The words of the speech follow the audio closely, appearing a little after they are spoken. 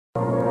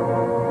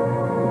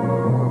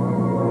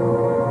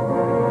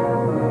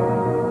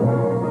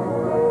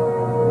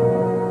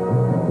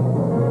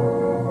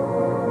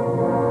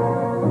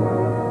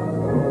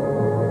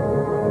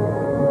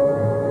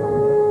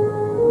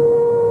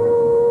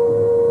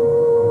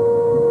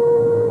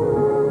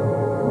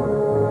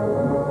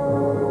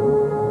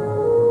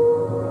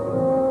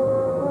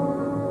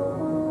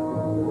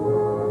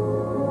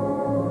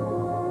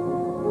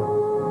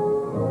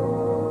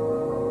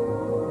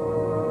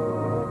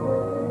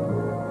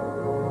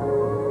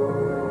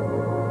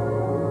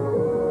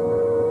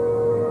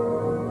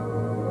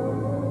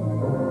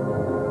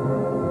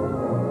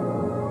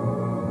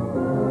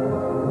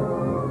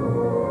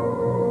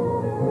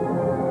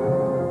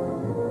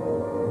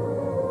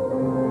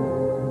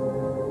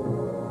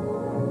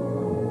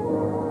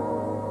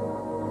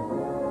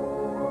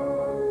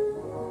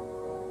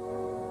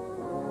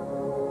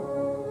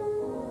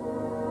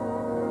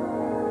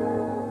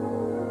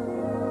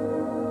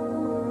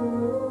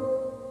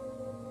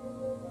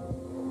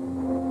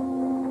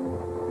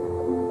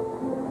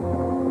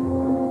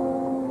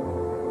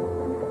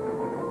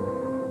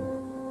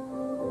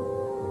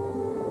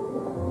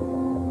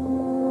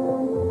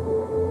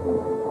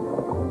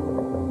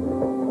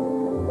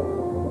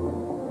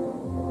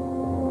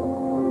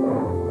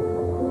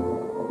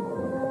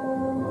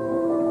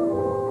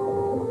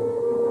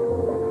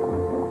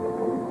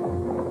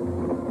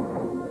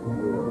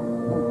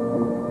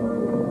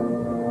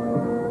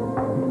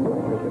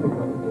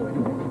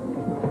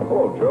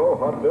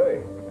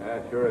day. Yeah,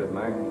 it sure is,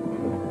 Mac.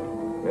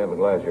 We have a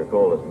glass of your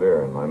coldest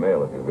beer in my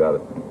mail if you've got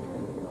it.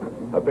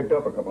 I picked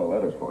up a couple of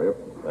letters for you.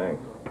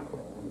 Thanks.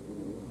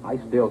 I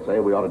still say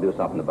we ought to do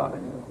something about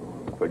it.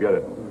 Forget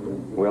it.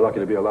 We're lucky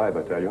to be alive,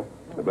 I tell you.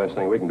 The best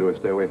thing we can do is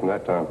stay away from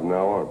that town from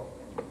now on.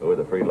 Who are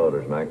the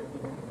freeloaders, Mac?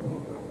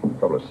 A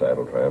couple of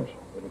saddle tramps.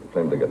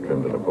 Claimed to get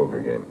trimmed in a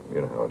poker game.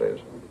 You know how it is.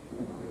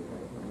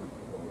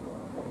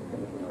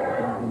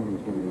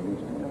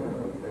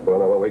 Well,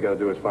 now, what we got to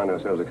do is find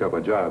ourselves a couple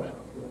of jobs.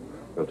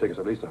 It'll take us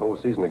at least a whole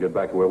season to get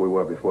back to where we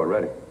were before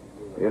Reading.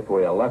 If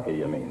we are lucky,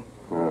 you mean?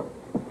 Yeah.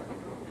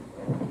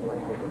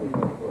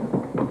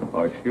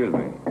 Oh, excuse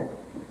me.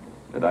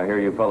 Did I hear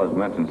you fellas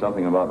mention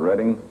something about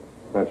Reading?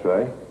 That's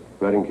right.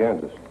 Reading,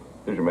 Kansas.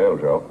 Here's your mail,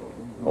 Joe.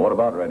 Well, what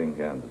about Reading,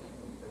 Kansas?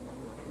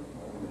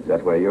 Is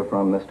that where you're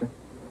from, mister?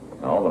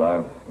 No, but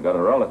I've got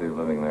a relative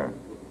living there.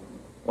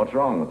 What's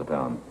wrong with the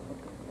town?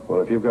 Well,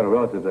 if you've got a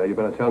relative there, you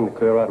better tell him to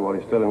clear out while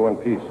he's still in one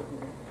piece.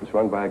 It's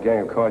run by a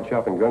gang of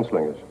card-shopping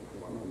gunslingers.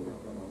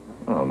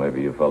 Well,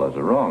 maybe you fellas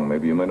are wrong.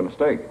 Maybe you made a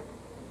mistake.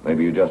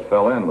 Maybe you just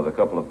fell in with a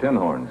couple of tin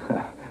horns.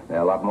 They're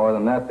a lot more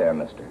than that there,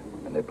 mister.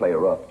 And they play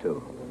rough,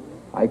 too.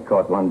 I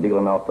caught one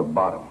dealing off the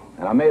bottom,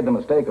 and I made the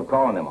mistake of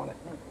calling him on it.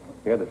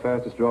 He had the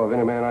fastest draw of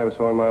any man I ever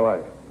saw in my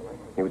life.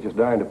 He was just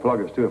dying to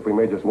plug us, too, if we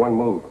made just one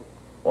move.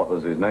 What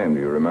was his name, do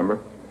you remember?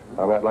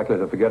 I'm not likely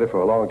to forget it for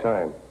a long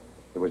time.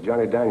 It was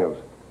Johnny Daniels,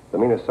 the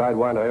meanest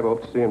sidewinder I ever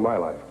hope to see in my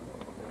life.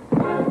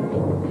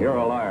 You're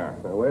a liar.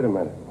 Now, wait a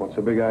minute. What's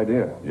the big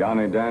idea?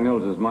 Johnny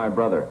Daniels is my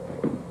brother.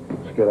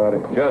 Let's get out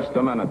of here. Just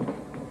a minute.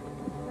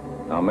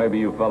 Now, maybe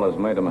you fellas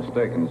made a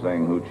mistake in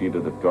saying who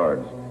cheated at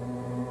cards.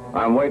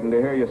 I'm waiting to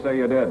hear you say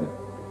you did.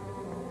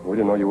 We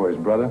didn't know you were his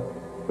brother.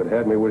 If it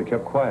had me, we'd have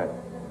kept quiet.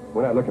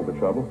 We're not looking for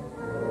trouble.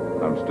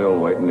 I'm still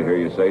waiting to hear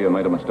you say you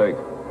made a mistake.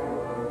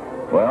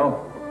 Well?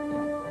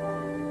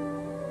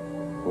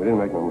 We didn't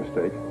make no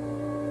mistake.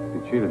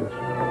 He cheated us.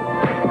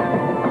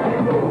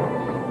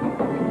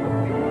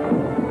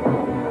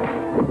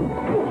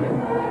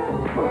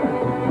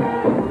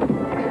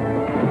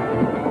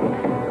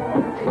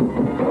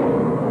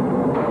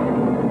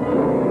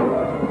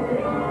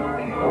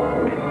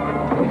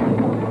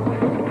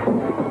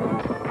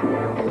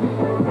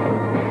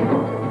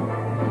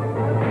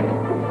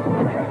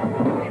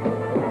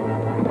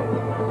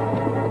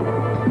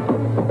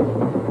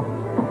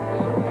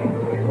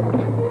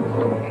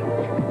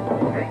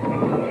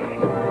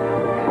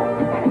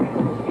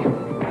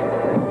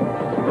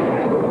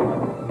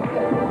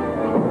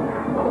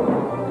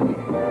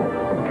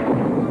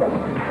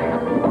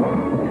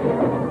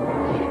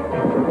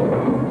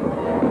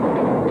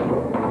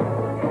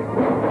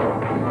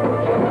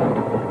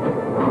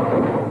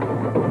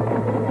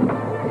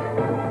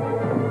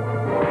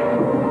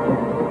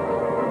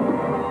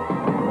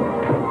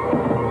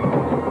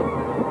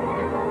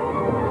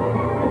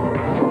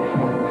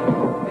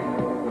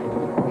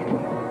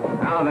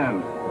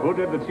 Who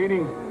did the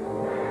cheating?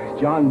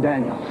 John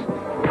Daniels.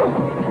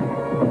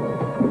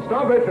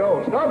 Stop it,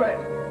 Joe. Stop it.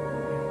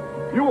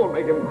 You won't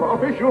make him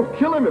crawfish. You'll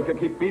kill him if you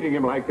keep beating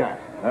him like that.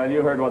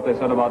 You heard what they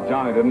said about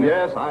Johnny, didn't you?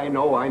 Yes, I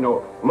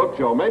know. Look,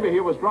 Joe, maybe he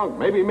was drunk.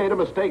 Maybe he made a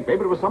mistake.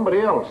 Maybe it was somebody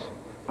else.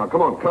 Now,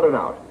 come on, cut it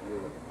out.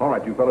 All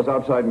right, you fellas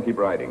outside and keep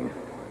riding.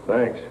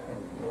 Thanks.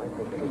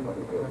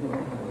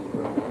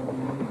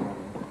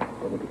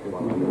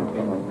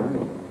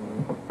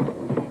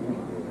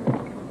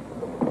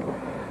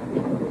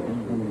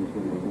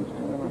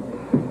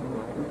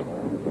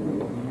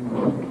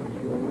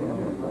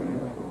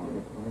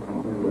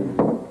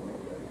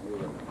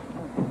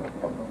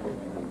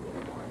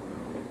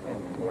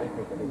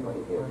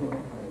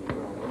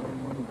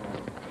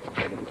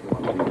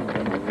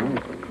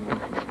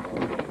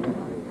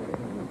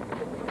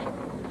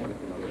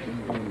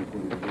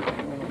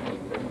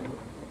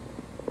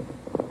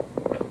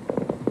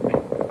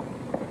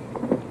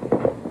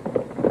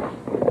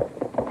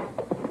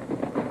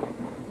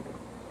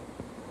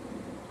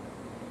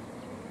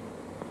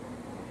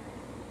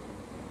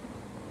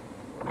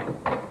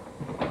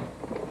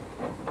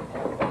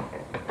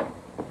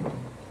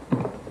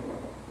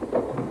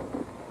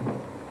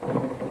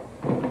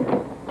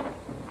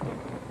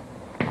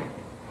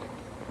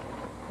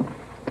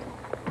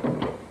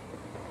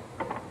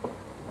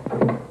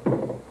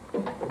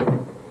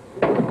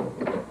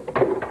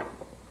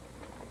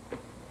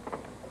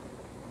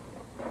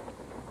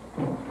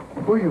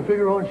 Who you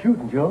figure on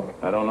shooting, Joe?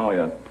 I don't know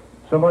yet.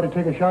 Somebody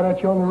take a shot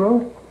at you on the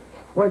road?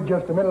 Wait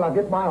just a minute, I'll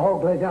get my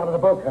hog leg out of the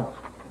bunkhouse.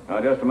 Now,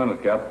 just a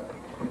minute, Cap.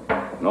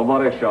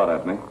 Nobody shot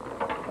at me.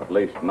 At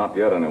least, not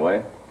yet,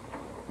 anyway.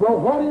 Well,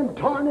 what in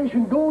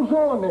tarnation goes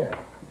on there?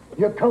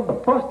 You come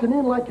busting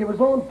in like you was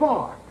on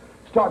fire.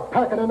 Start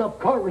packing enough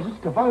cartridges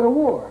to fight a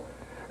war.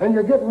 And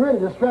you're getting ready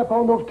to strap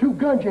on those 2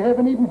 guns you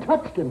haven't even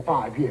touched in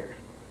 5 years.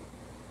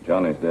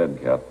 Johnny's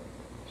dead, Cap.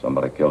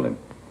 Somebody killed him.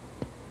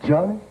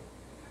 Johnny?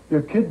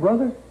 Your kid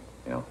brother?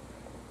 Yeah.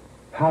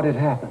 How'd it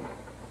happen?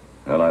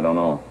 Well, I don't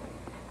know.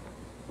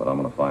 But I'm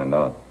going to find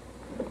out.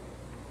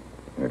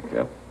 Here,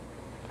 Cap.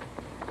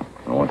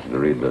 I want you to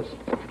read this.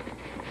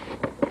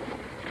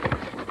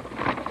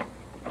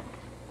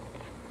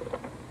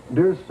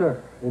 Dear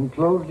sir,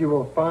 enclosed you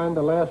will find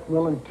the last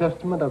will and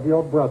testament of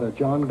your brother,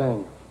 John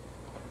Daniels.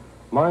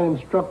 My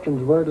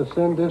instructions were to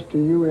send this to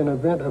you in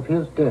event of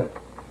his death,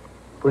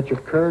 which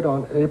occurred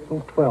on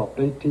April 12,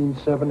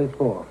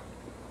 1874,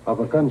 of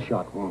a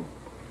gunshot wound.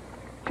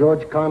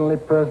 George Connolly,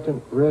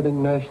 President,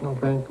 Reading National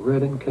Bank,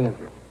 Reading,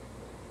 Kansas.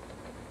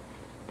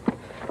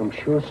 I'm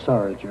sure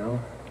sorry, Joe.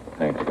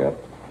 Thanks, Cap.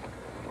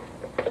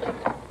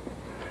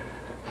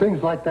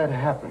 Things like that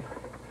happen.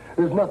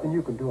 There's nothing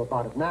you can do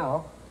about it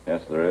now.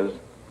 Yes, there is.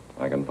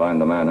 I can find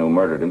the man who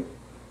murdered him.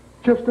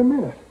 Just a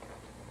minute.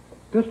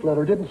 This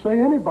letter didn't say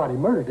anybody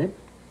murdered him.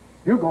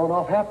 You're going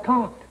off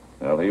half-cocked.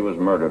 Well, he was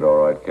murdered, all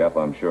right, Cap.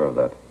 I'm sure of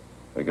that.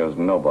 Because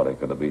nobody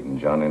could have beaten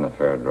Johnny in a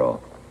fair draw.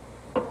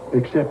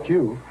 Except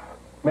you.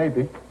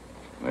 Maybe.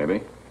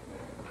 Maybe?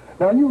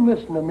 Now, you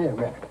listen to me a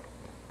minute.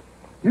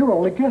 You're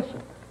only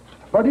guessing.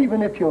 But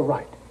even if you're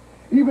right,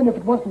 even if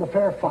it wasn't a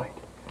fair fight,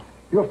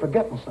 you're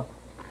forgetting something.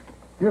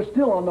 You're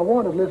still on the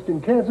wanted list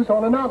in Kansas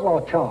on an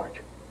outlaw charge.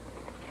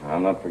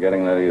 I'm not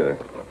forgetting that either.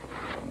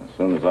 As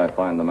soon as I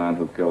find the man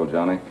who killed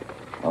Johnny,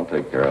 I'll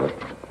take care of it.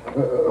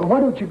 Why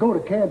don't you go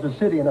to Kansas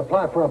City and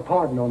apply for a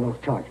pardon on those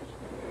charges?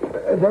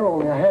 They're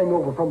only a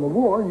hangover from the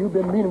war, and you've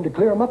been meaning to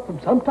clear them up for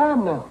some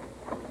time now.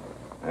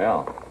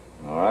 Yeah.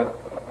 All right.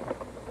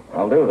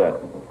 I'll do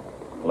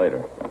that.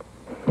 Later.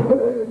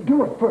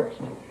 Do it first.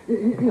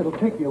 It'll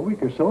take you a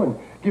week or so and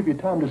give you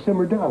time to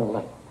simmer down a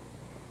little.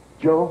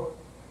 Joe,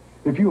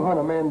 if you hunt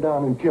a man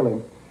down and kill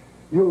him,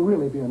 you'll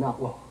really be an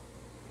outlaw.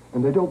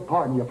 And they don't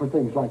pardon you for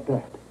things like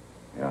that.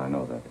 Yeah, I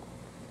know that.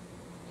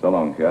 So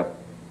long, Cap.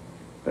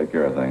 Take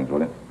care of things, will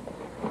you?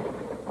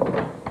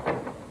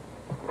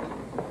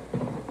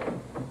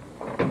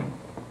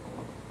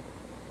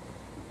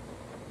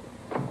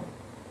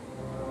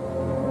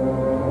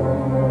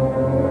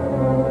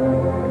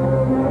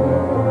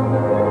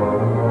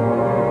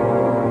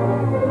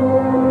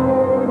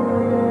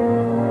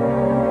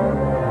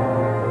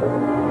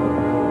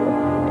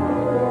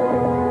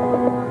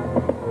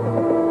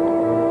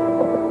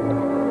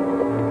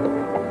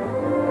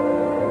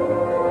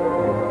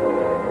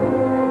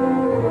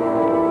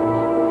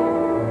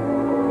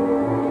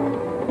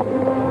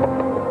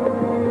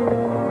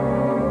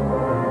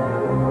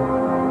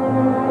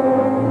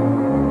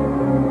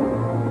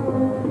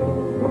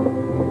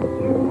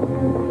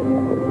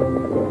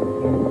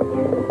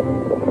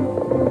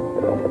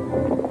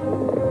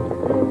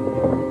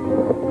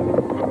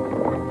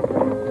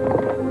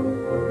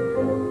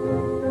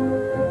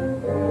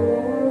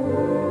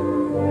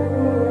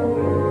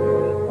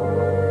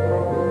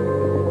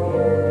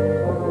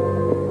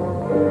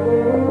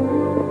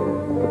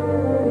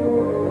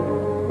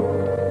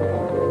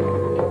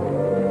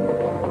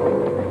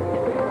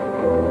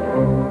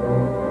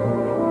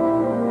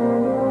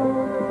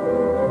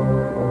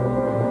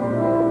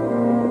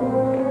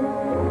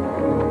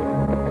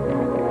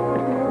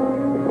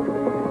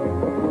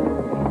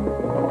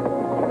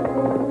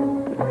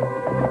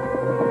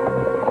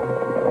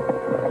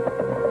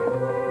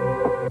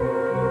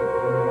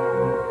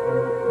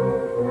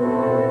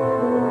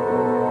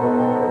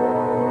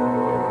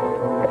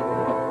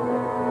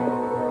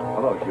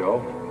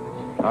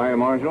 Hi,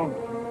 Marshal.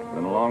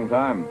 Been a long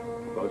time.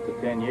 Close to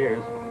 10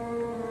 years.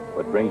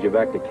 What brings you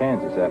back to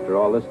Kansas after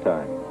all this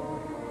time?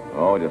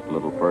 Oh, just a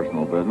little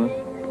personal business.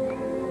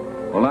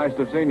 Well, nice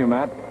to have seen you,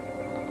 Matt.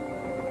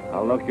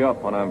 I'll look you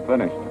up when I'm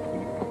finished.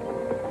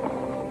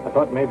 I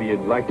thought maybe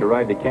you'd like to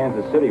ride to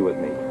Kansas City with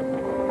me.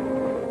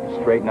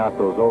 Straighten out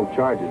those old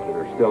charges that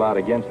are still out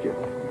against you.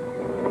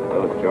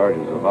 Those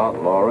charges of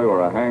outlawry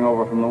were a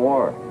hangover from the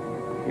war.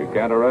 You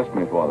can't arrest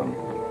me for them.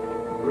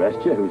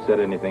 Arrest you? Who said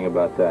anything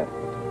about that?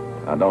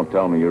 Now, don't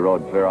tell me you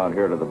rode clear out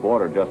here to the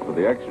border just for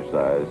the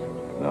exercise.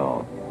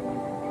 No.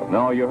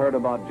 No, you heard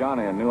about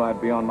Johnny and knew I'd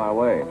be on my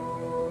way.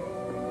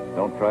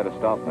 Don't try to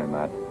stop me,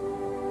 Matt.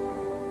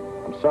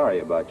 I'm sorry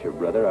about your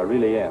brother, I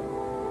really am.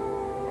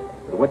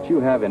 But what you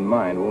have in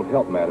mind won't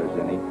help matters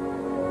any.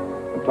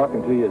 I'm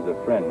talking to you as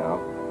a friend now.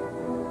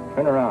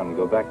 Turn around and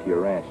go back to your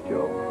ranch,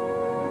 Joe.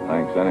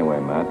 Thanks anyway,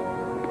 Matt.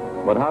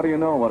 But how do you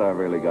know what I've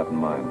really got in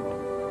mind?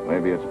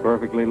 Maybe it's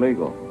perfectly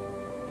legal.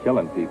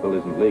 Killing people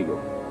isn't legal.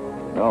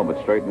 No,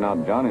 but straightening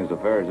out Johnny's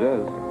affairs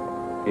is.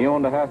 He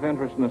owned a half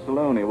interest in the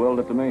saloon. He willed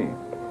it to me.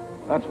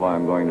 That's why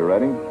I'm going to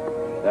Reading.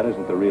 That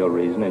isn't the real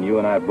reason, and you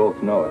and I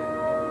both know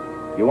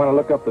it. You want to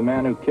look up the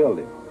man who killed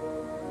him.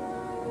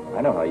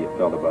 I know how you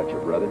felt about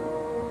your brother.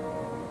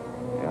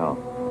 Yeah.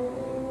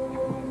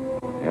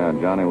 Yeah,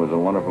 Johnny was a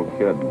wonderful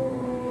kid.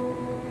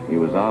 He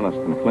was honest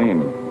and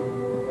clean.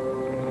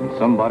 And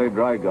somebody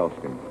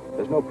dry-gulched him.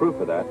 There's no proof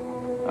of that.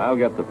 I'll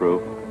get the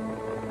proof.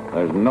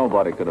 There's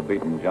nobody could have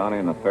beaten Johnny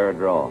in a fair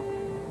draw.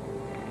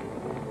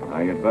 Now,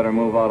 you'd better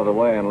move out of the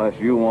way unless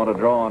you want to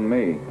draw on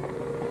me.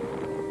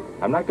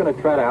 I'm not going to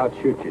try to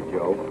outshoot you,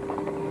 Joe.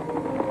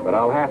 But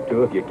I'll have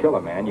to if you kill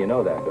a man. You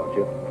know that, don't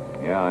you?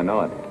 Yeah, I know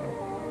it.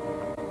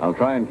 I'll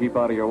try and keep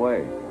out of your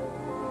way.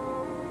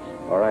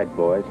 All right,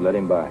 boys, let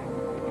him by.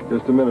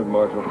 Just a minute,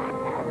 Marshal.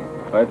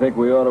 I think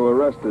we ought to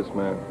arrest this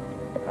man.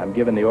 I'm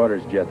giving the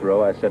orders,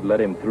 Jethro. I said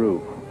let him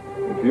through.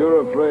 If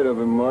you're afraid of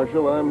him,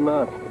 Marshal, I'm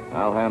not.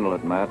 I'll handle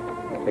it, Matt.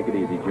 Take it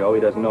easy, Joe.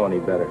 He doesn't know any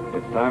better.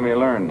 It's time he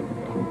learned.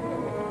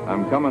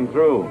 I'm coming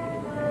through.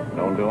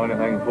 Don't do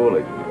anything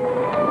foolish.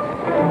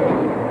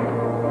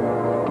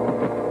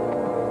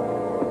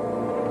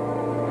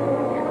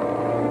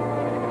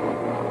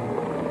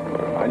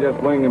 I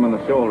just winged him in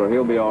the shoulder.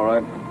 He'll be all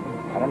right.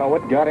 I don't know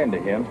what got into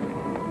him.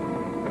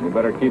 You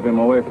better keep him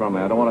away from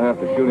me. I don't want to have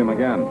to shoot him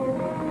again.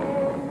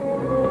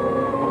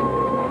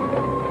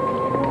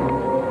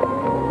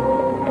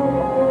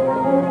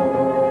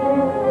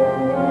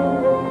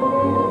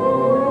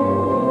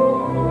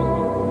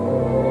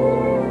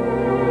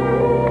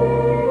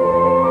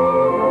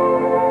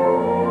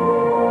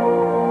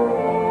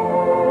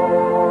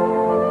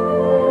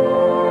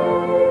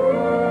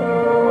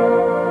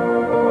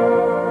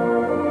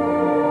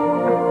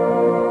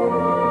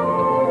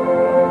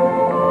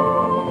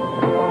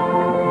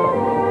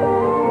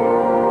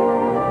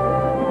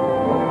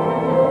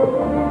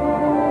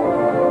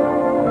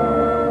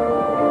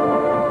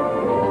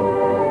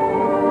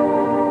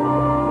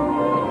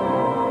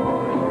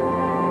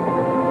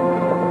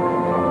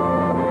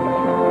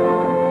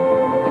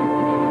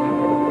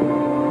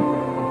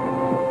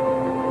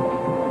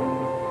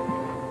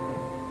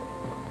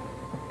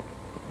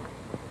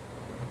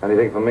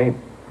 Anything for me?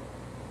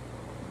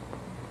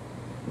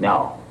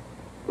 No.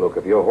 Look,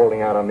 if you're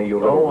holding out on me, you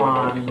Go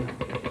on.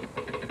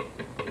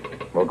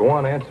 Well, go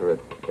on, answer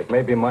it. It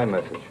may be my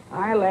message.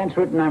 I'll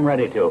answer it when I'm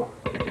ready to.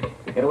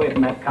 Get away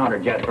from that counter,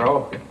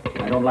 Jethro.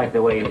 I don't like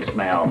the way you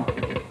smell.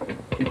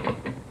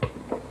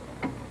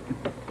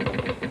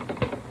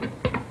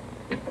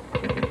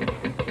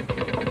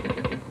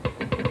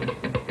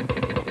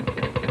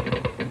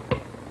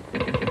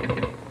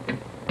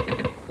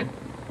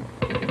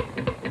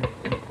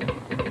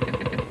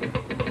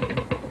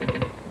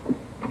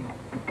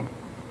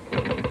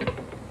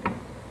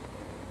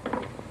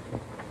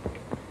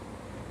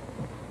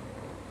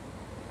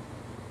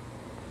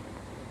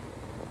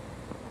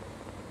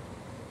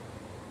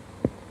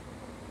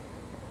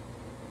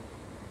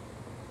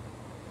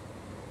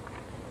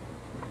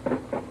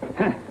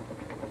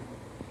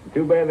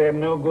 Too bad that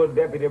no-good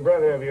deputy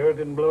brother of yours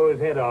didn't blow his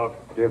head off.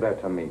 Give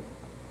that to me.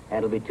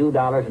 That'll be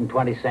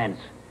 $2.20.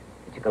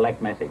 It's a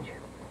collect message.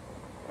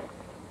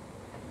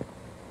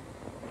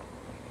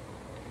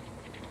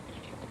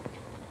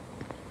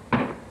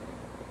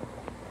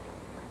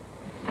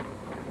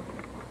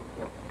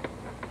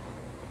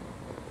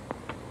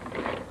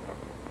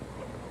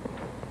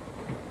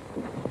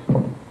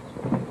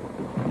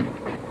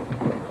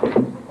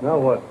 Now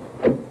what?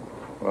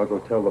 Well, I'll go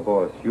tell the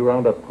boss. You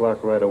round up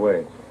Clark right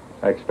away.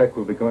 I expect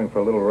we'll be going for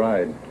a little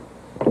ride.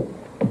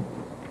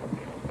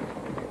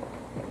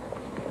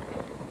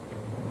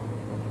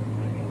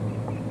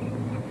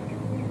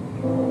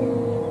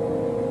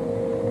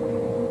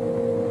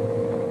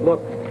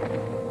 Look.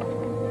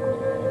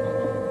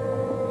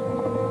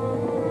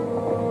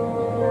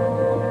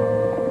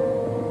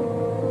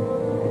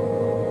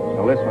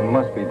 Now this one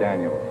must be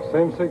Daniels.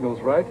 Same signals,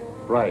 right?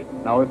 Right.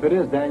 Now if it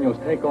is Daniels,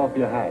 take off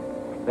your hat.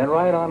 Then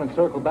ride on and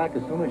circle back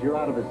as soon as you're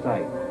out of his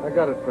sight. I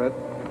got it, Fred.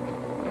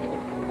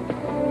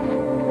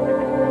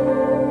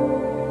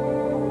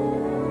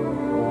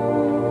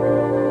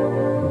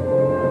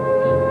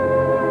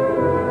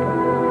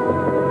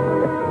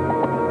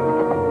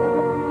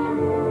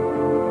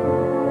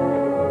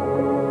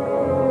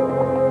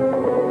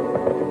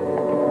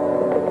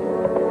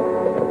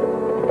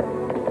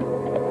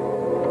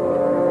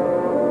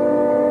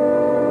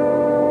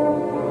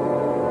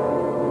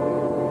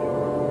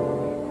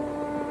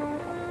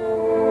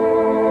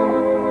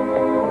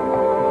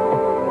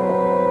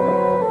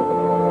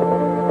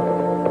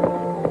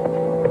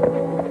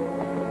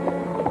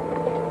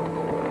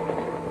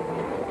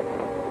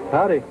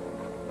 Howdy.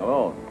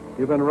 Hello.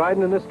 You been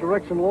riding in this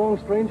direction long,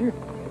 stranger?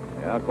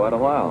 Yeah, quite a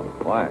while.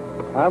 Why?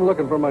 I'm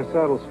looking for my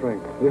saddle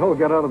string. We all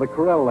got out of the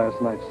corral last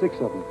night, 6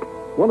 of them.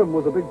 One of them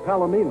was a big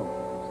palomino.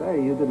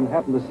 Say, you didn't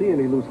happen to see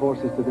any loose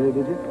horses today,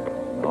 did you?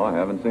 No, I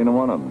haven't seen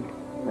one of them.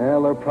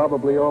 Well, they're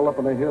probably all up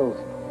in the hills.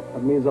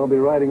 That means I'll be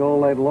riding all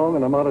night long,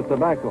 and I'm out of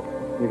tobacco.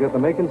 You got the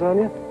makings on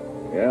you?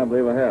 Yeah, I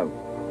believe I have.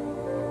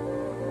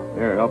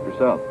 Here, help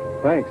yourself.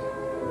 Thanks.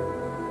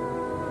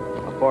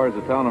 How far is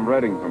the town of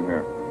Redding from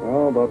here?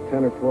 Oh, about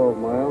 10 or 12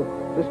 miles.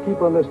 Just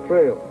keep on this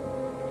trail.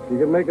 You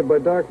can make it by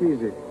dark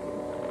easy.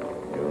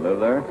 You live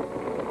there?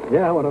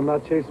 Yeah, when I'm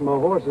not chasing my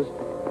horses.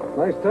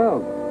 Nice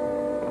town.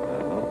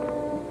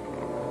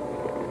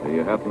 Do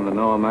you happen to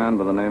know a man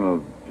by the name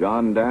of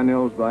John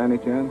Daniels by any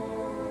chance?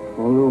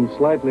 Well, knew him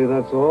slightly,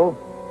 that's all.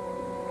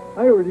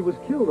 I heard he was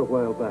killed a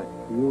while back.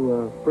 You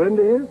a friend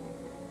of his?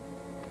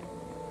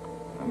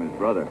 I'm his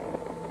brother.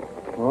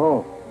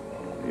 Oh.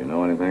 Do you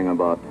know anything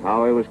about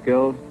how he was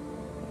killed?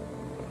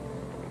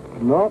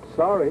 No,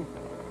 sorry.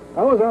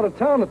 I was out of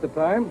town at the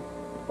time.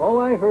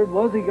 All I heard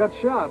was he got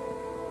shot.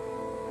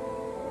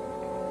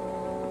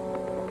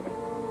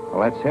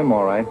 Well, that's him,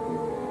 all right.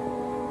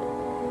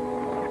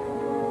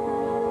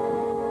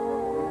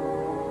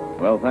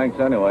 Well, thanks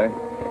anyway.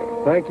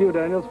 Thank you,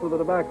 Daniels, for the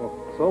tobacco.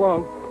 So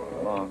long.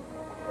 So long.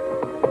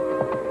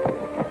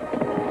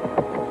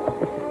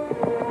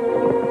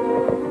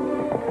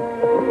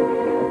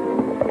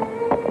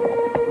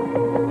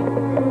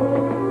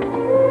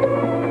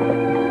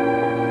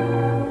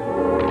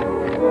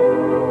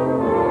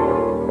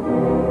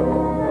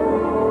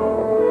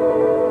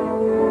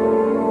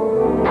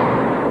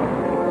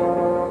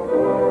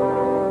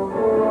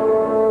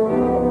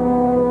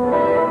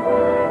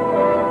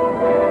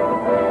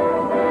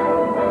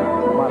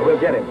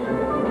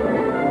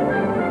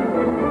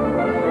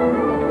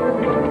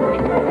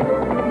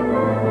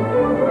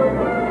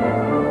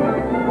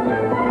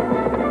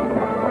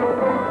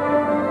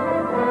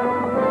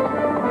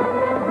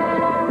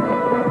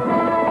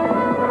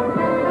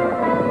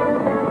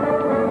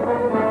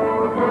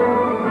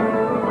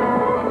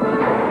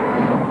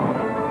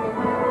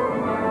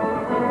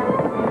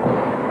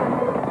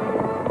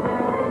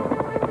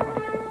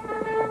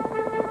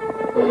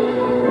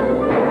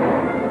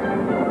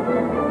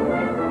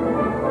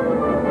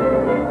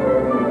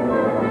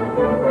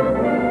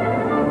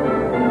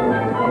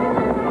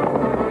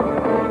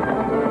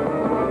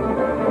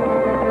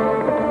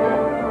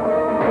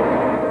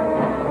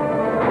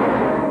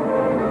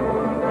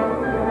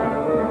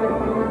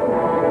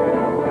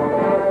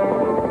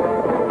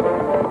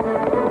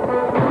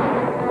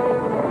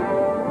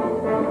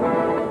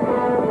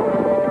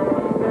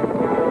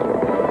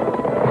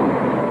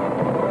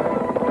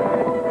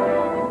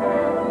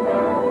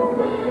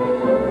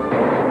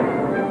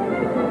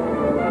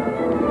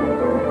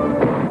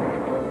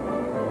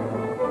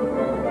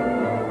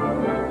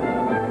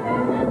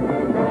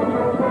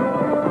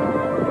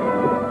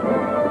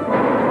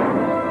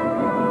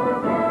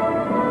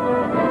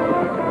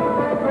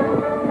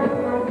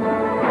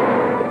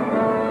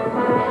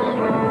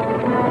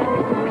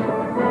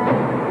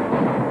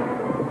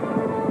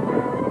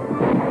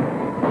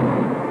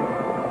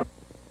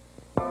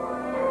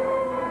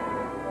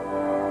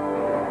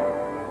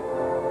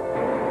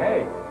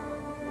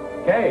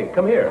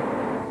 come here.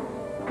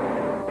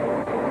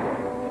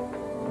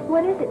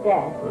 What is it,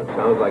 Dad? It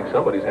sounds like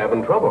somebody's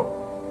having trouble.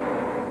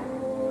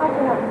 I'll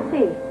go out and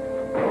see.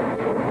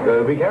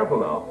 Be careful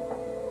now.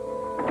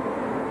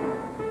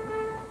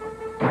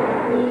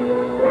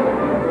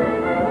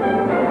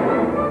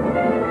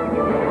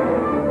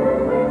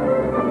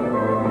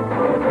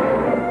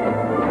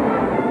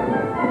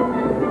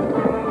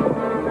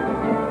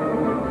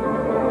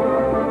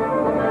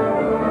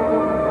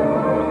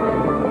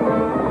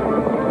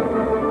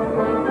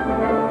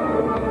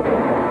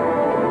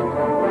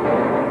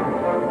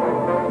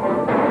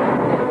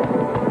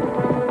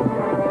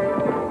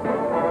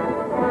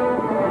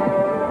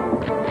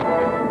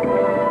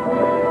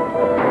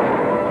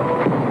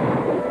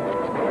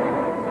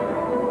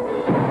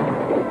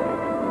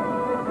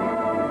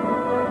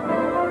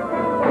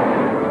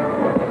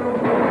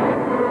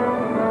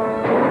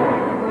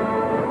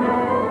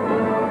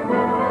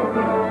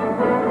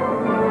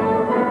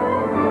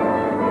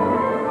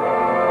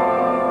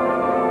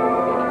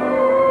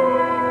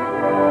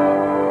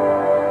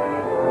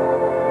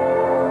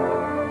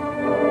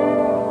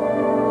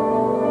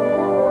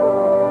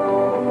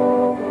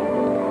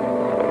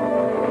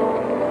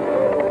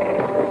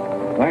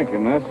 Thank you,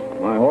 miss.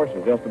 My horse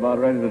is just about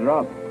ready to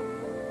drop.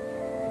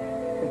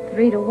 The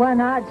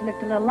 3-to-1 odds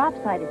looked a little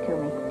lopsided to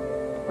me.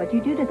 What'd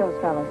you do to those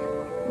fellows?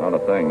 Not a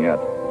thing yet.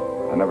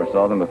 I never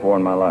saw them before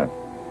in my life.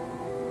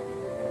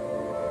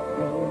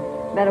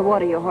 You better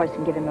water your horse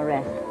and give him a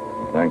rest.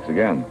 Thanks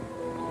again.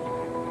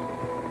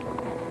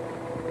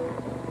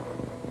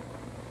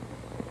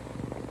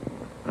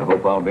 I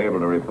hope I'll be able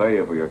to repay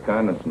you for your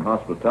kindness and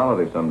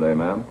hospitality someday,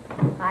 ma'am.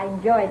 I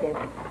enjoyed it.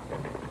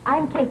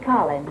 I'm Kate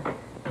Collins.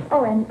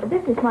 Oh, and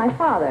this is my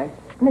father,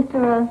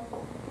 Mr.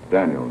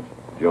 Daniels.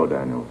 Joe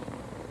Daniels.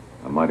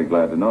 I'm mighty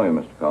glad to know you,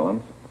 Mr.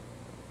 Collins.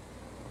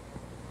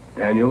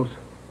 Daniels?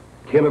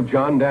 Kin of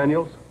John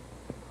Daniels?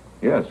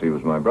 Yes, he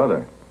was my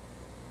brother.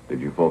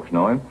 Did you folks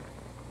know him?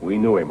 We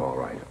knew him all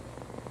right.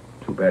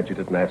 Too bad you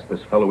didn't ask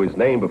this fellow his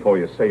name before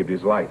you saved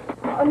his life.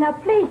 Oh, now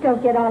please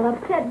don't get all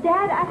upset,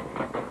 Dad.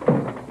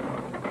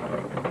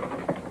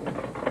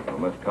 Well,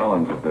 Miss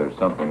Collins, if there's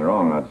something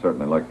wrong, I'd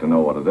certainly like to know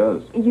what it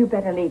is. You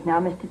better leave now,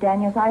 Mr.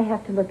 Daniels. I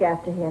have to look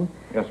after him.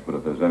 Yes, but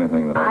if there's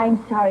anything that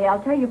I'm sorry.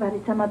 I'll tell you about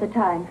it some other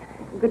time.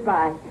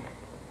 Goodbye.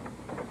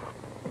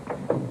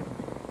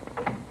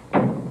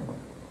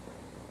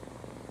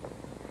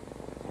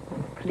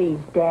 Please,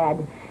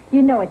 Dad.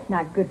 You know it's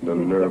not good for The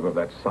you nerve of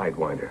that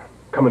sidewinder.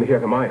 Coming here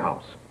to my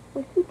house.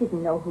 Well, he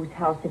didn't know whose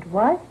house it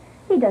was.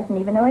 He doesn't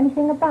even know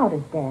anything about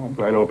it, Dad.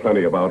 I know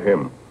plenty about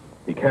him.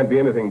 He can't be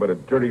anything but a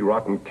dirty,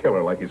 rotten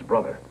killer like his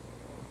brother.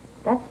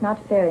 That's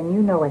not fair, and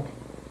you know it.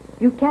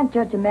 You can't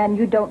judge a man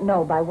you don't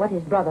know by what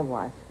his brother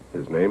was.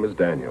 His name is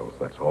Daniels.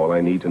 That's all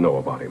I need to know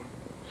about him.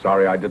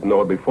 Sorry I didn't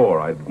know it before.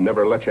 I'd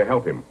never let you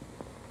help him.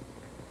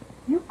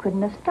 You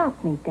couldn't have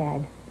stopped me,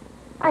 Dad.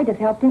 I'd have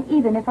helped him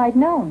even if I'd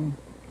known.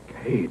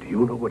 Hey, do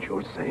you know what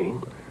you're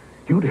saying?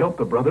 You'd help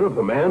the brother of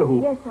the man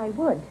who... Yes, I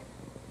would.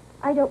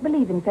 I don't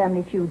believe in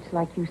family feuds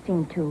like you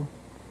seem to.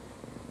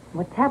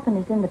 What's happened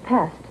is in the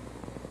past.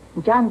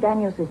 John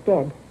Daniels is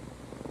dead.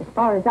 As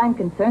far as I'm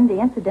concerned,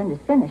 the incident is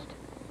finished.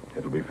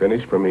 It'll be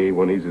finished for me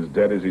when he's as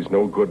dead as his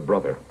no-good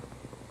brother.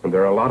 And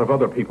there are a lot of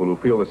other people who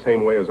feel the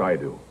same way as I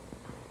do.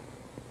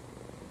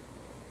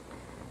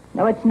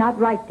 No, it's not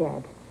right,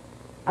 Dad.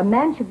 A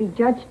man should be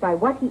judged by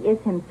what he is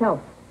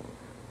himself.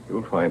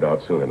 You'll find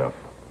out soon enough.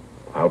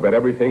 I'll bet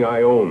everything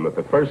I own that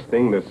the first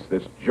thing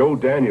this Joe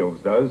Daniels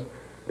does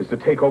is to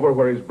take over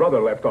where his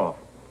brother left off,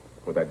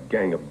 with that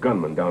gang of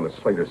gunmen down at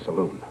Slater's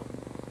saloon.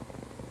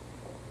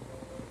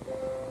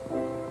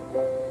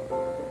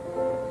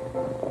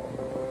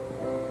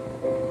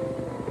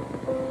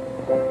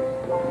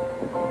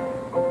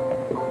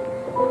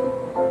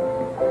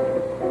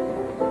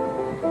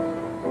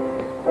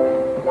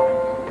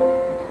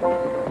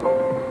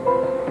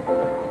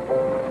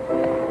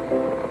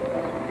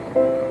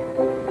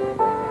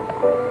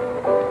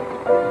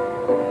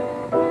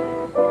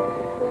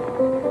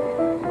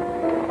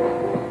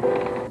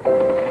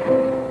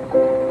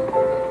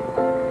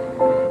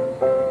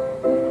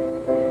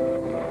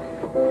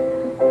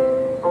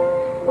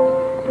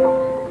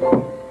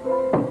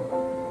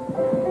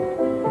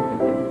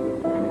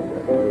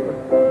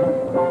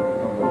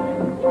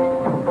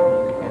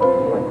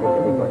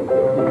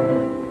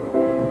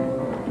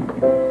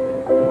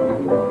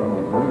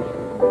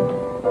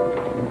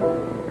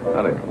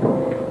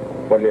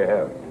 What do you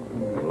have?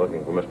 I'm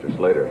looking for Mr.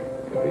 Slater.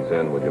 If he's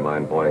in, would you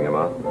mind pointing him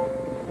out?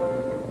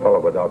 Fellow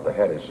without the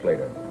head is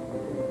Slater.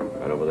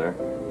 Right over there?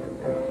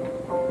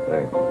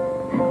 Thanks.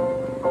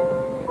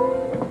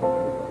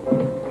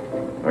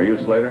 Are you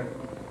Slater?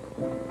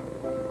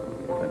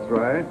 That's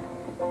right.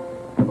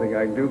 Something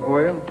I can do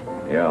for you?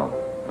 Yeah.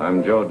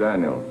 I'm Joe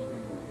Daniels.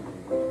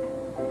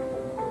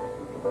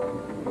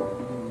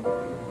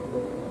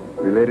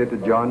 Related to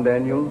John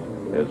Daniels?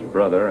 His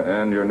brother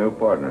and your new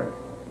partner.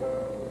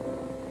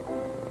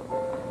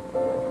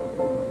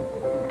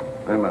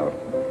 I'm out.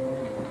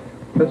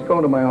 Let's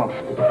go to my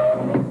office.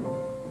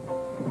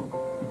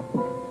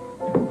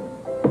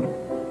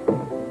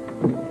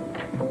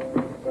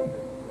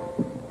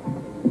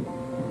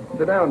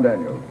 Sit down,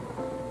 Daniel.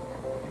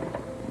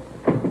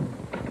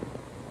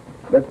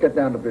 Let's get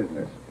down to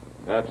business.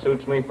 That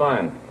suits me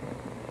fine.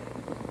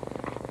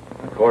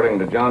 According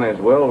to Johnny's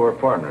will, we're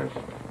partners.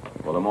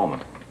 For the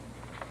moment.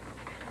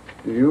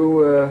 Do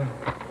you,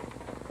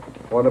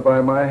 want to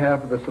buy my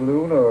half of the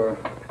saloon, or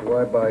do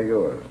I buy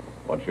yours?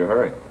 What's your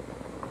hurry?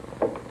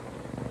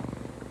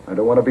 I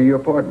don't want to be your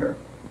partner.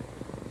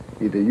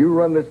 Either you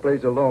run this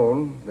place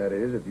alone, that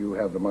is, if you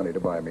have the money to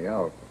buy me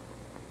out,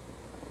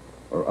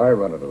 or I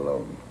run it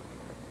alone.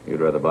 You'd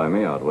rather buy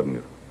me out, wouldn't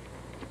you?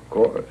 Of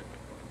course.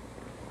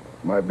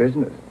 My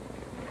business.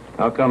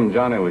 How come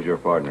Johnny was your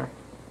partner?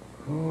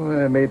 Oh,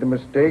 I made the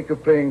mistake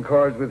of playing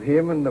cards with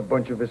him and a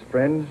bunch of his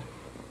friends.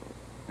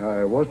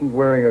 I wasn't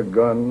wearing a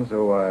gun,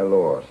 so I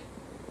lost.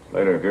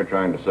 Later, if you're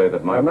trying to say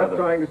that my I'm brother... not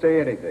trying to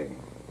say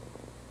anything.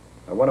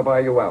 I want to buy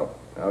you out.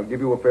 I'll give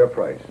you a fair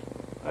price.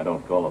 I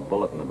don't call a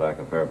bullet in the back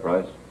a fair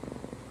price.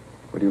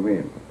 What do you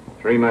mean?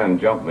 3 men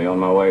jumped me on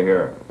my way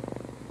here.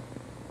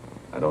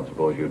 I don't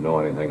suppose you'd know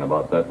anything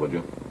about that, would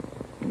you?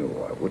 No,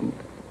 I wouldn't.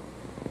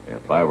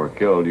 If I were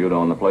killed, you'd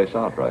own the place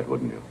outright,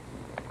 wouldn't you?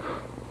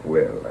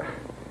 Well,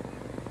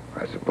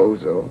 I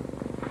suppose so.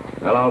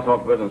 Well, I'll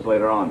talk business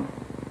later on.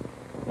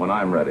 When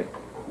I'm ready.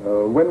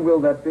 When will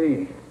that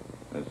be?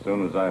 As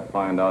soon as I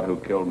find out who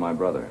killed my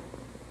brother.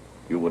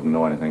 You wouldn't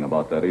know anything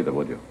about that either,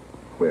 would you?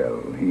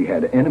 Well, he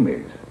had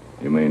enemies.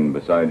 You mean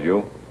besides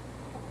you?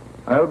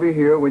 I'll be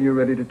here when you're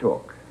ready to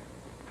talk.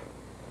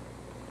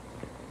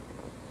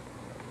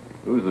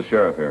 Who's the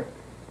sheriff here?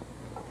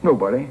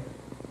 Nobody.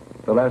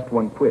 The last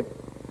one quit.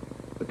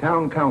 The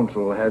town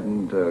council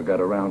hasn't got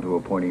around to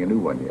appointing a new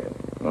one yet.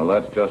 Well,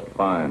 that's just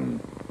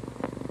fine.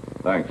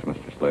 Thanks,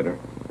 Mr. Slater.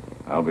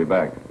 I'll be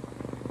back.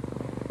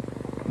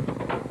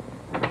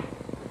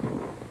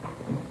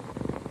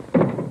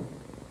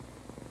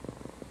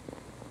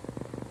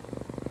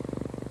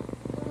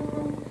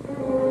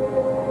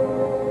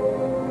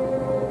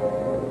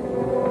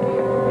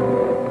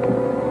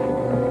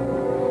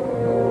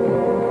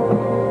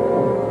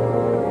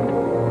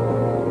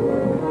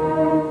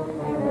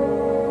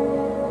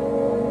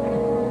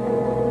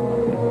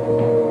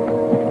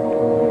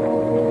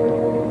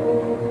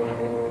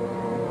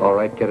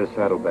 Get us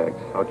saddlebags.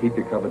 I'll keep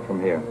you covered from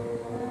here.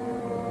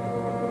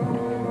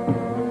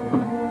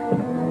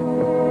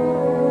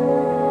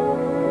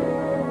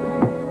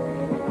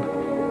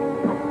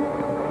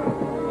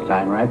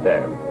 Sign right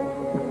there.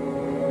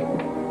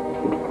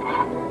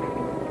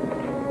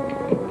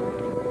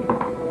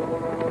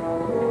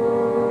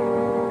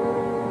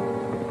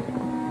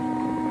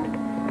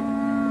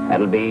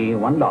 That'll be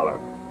 $1.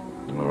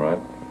 All right.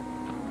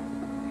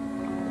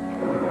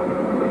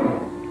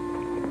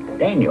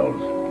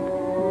 Daniels.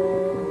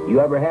 You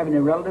ever have any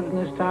relatives in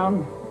this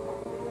town?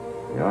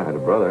 Yeah, I had a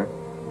brother,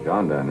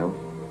 John Daniels.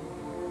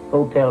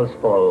 Hotel's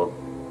full.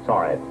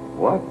 Sorry.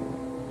 What?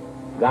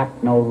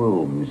 Got no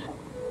rooms.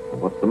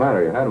 What's the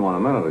matter? You had one a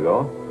minute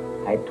ago.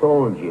 I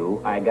told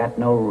you I got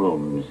no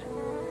rooms.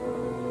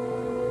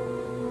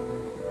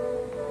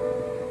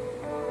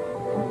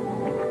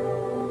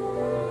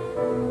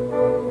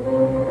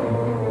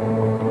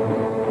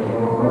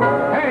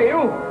 Hey,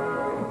 you!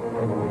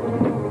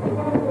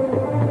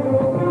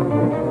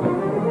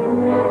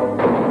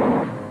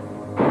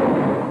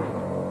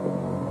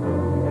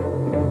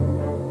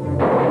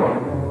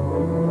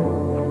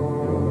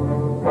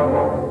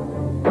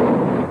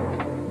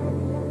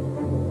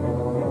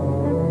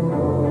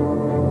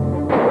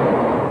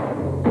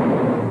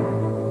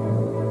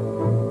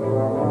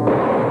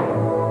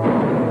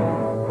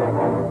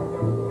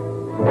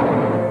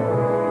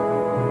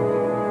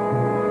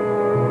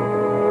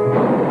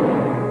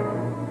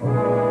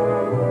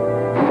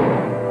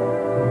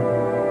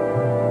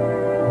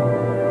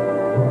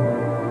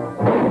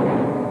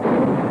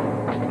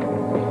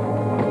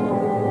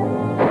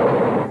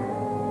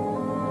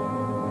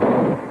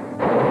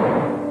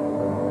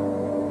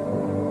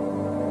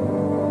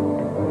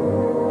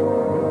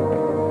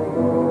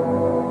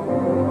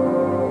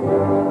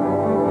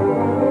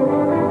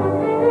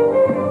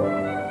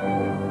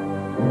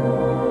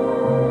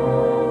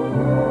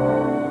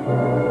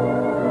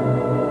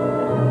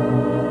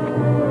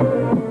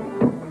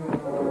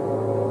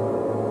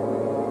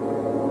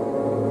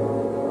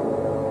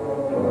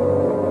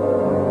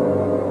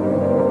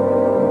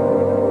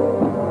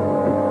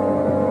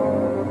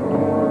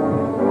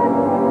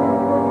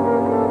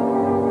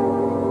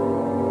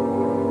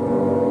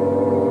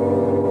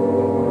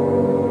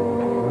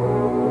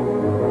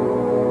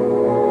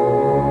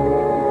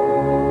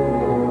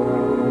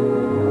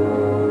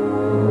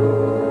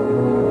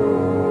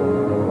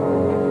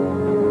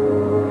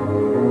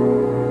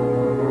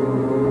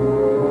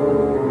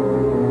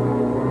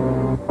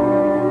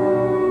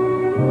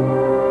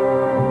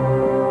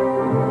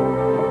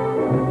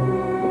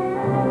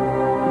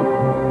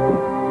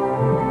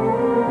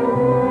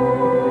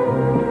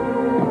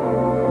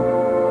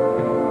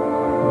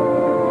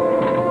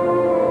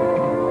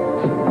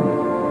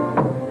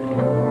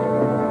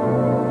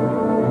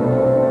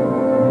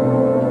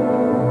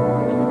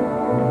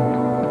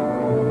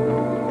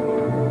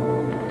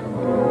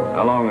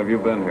 How long have you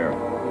been here?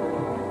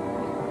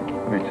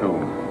 Me too.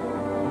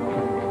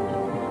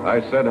 I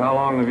said, how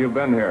long have you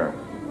been here?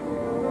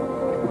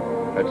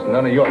 It's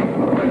none of your...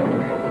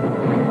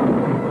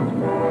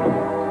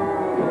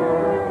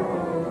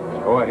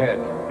 Go ahead.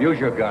 Use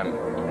your gun.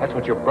 That's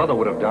what your brother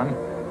would have done.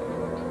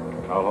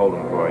 I'll hold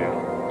him for you.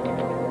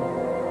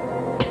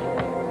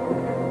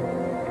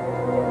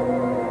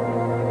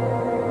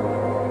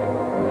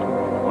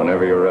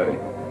 Whenever you're ready.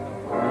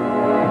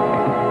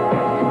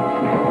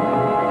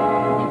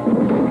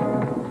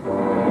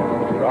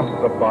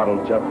 Drop the bottle,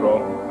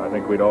 Jethro. I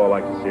think we'd all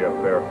like to see a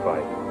fair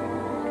fight.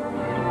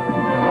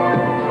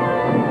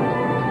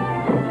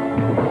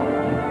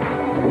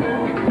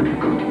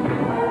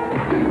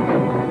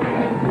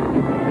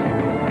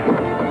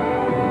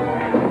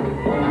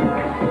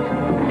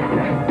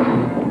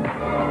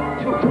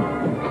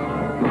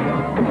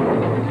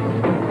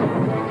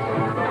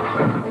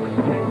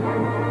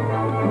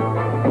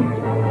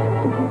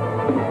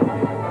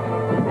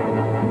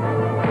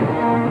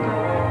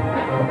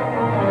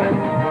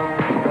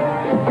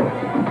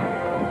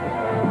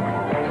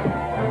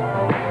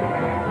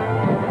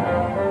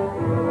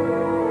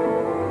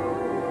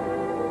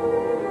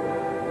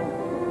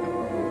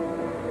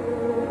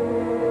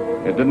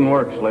 It didn't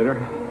work, Slater.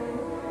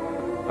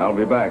 I'll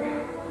be back.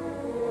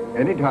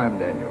 Anytime,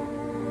 Daniel.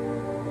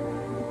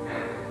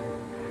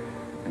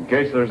 In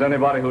case there's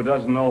anybody who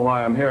doesn't know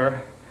why I'm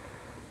here,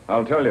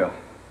 I'll tell you.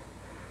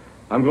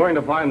 I'm going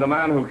to find the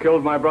man who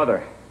killed my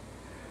brother.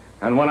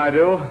 And when I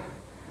do,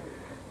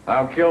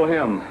 I'll kill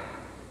him.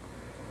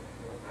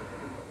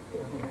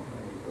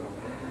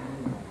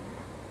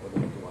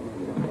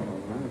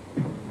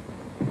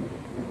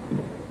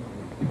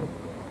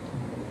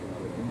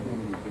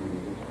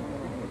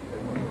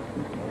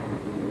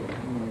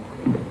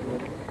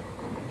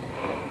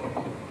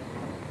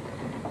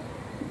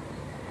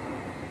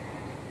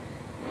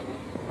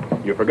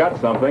 You forgot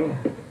something.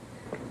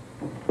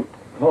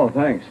 Oh,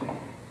 thanks.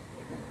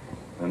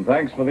 And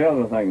thanks for the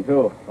other thing,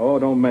 too. Oh,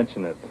 don't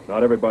mention it.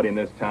 Not everybody in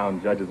this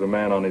town judges a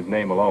man on his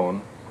name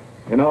alone.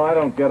 You know, I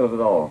don't get it at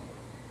all.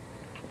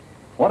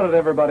 What did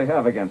everybody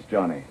have against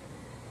Johnny?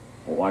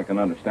 Oh, I can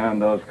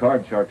understand those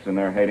card sharks in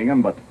there hating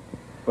him, but...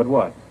 But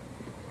what?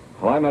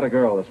 Well, I met a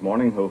girl this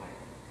morning who...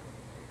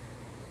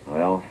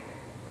 Well...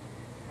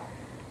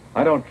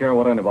 I don't care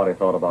what anybody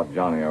thought about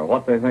Johnny or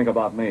what they think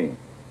about me.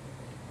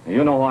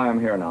 You know why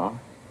I'm here now.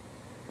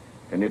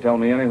 Can you tell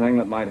me anything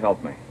that might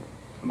help me?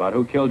 About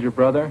who killed your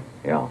brother?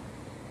 Yeah.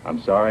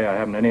 I'm sorry, I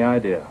haven't any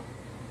idea.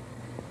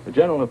 The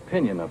general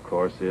opinion, of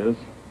course, is...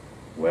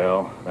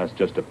 Well, that's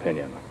just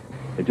opinion.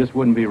 It just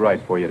wouldn't be right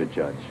for you to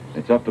judge.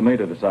 It's up to me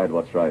to decide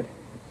what's right.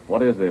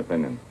 What is the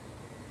opinion?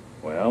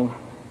 Well,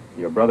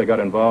 your brother got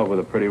involved with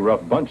a pretty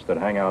rough bunch that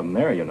hang out in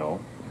there, you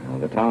know. Well,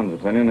 the town's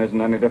opinion isn't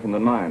any different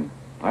than mine.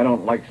 I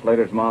don't like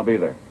Slater's mob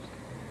either.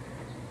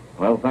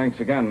 Well, thanks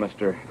again,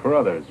 Mr.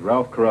 Carruthers,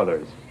 Ralph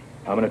Carruthers.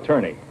 I'm an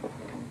attorney.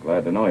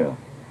 Glad to know you.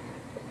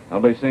 I'll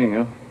be seeing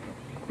you.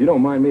 If you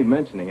don't mind me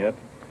mentioning it,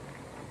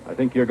 I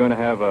think you're going to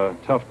have a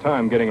tough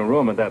time getting a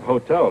room at that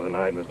hotel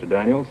tonight, Mr.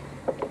 Daniels.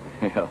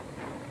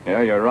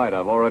 Yeah, you're right.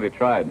 I've already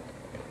tried.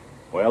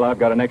 Well, I've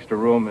got an extra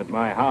room at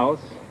my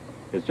house.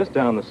 It's just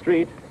down the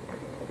street.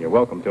 You're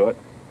welcome to it.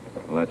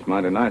 Well, that's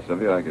mighty nice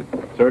of you. I could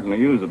certainly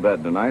use a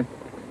bed tonight.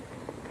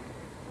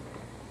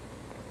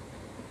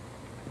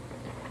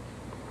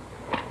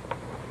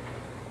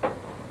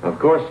 Of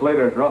course,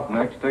 Slater's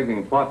roughnecks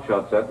taking pot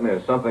shots at me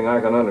is something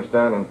I can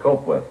understand and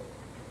cope with.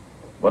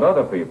 But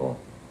other people,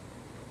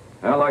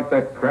 I like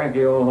that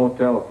cranky old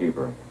hotel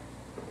keeper.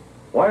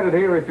 Why did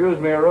he refuse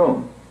me a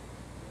room?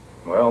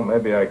 Well,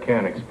 maybe I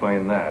can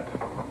explain that.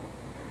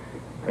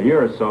 A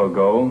year or so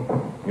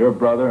ago, your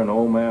brother and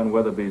old man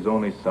Weatherby's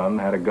only son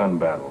had a gun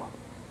battle,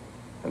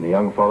 and the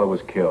young fellow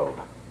was killed.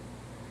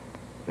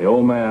 The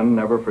old man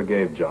never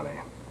forgave Johnny.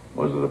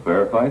 Was it a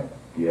fair fight?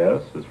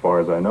 Yes, as far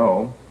as I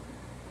know.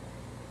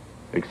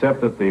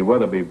 Except that the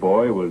Weatherby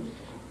boy was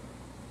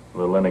a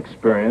little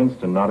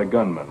inexperienced and not a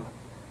gunman.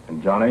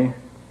 And Johnny,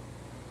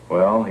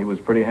 well, he was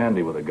pretty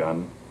handy with a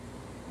gun.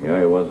 Yeah,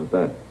 he was at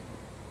that.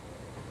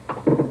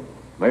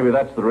 Maybe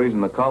that's the reason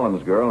the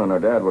Collins girl and her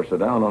dad were so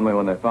down on me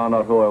when they found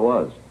out who I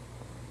was.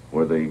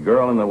 Were the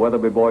girl and the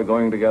Weatherby boy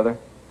going together?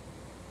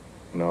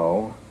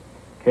 No.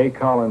 Kay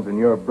Collins and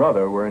your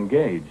brother were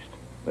engaged.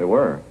 They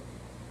were?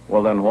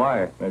 Well, then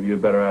why? Maybe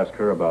you'd better ask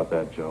her about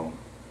that, Joe.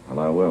 Well,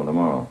 I will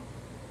tomorrow.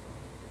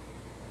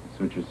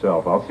 Suit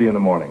yourself. I'll see you in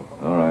the morning.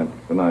 All right.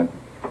 Good night.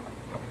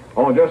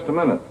 Oh, just a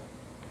minute.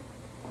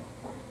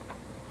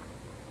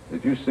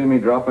 Did you see me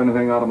drop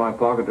anything out of my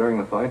pocket during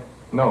the fight?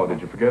 No.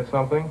 Did you forget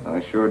something?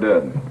 I sure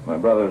did. My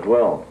brother's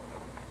well.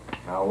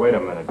 Now, wait a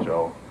minute,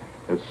 Joe.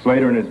 If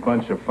Slater and his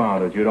bunch have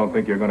found it, you don't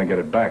think you're going to get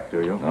it back,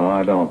 do you? No,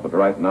 I don't. But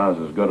right now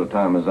is as good a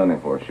time as any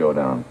for a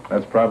showdown.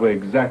 That's probably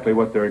exactly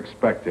what they're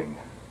expecting.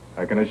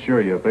 I can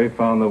assure you, if they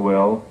found the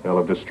will, they'll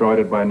have destroyed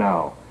it by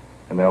now.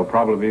 And they'll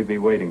probably be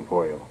waiting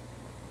for you.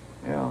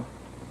 Yeah.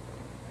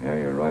 Yeah,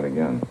 you're right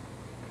again.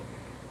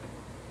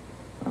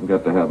 I've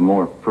got to have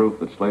more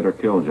proof that Slater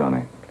killed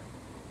Johnny.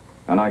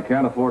 And I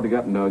can't afford to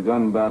get into a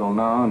gun battle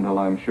now until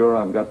I'm sure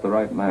I've got the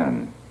right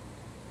man.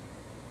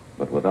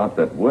 But without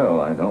that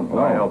will, I don't know.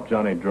 Well, I helped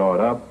Johnny draw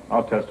it up.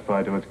 I'll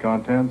testify to its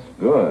contents.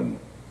 Good.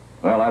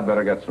 Well, I'd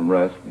better get some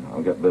rest.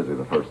 I'll get busy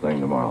the first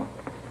thing tomorrow.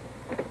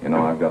 You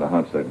know, I've got a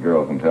hunch that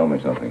girl can tell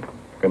me something.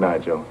 Good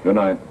night, Joe. Good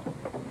night.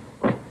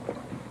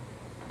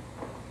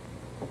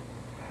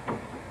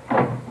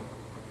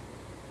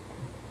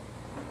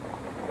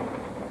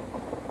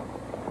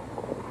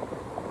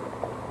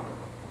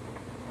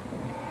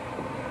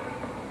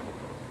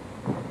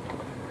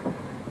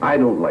 I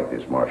don't like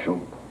this,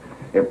 Marshal.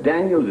 If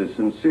Daniels is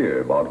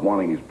sincere about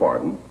wanting his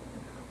pardon,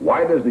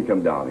 why doesn't he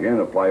come down here and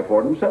apply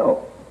for it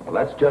himself? Well,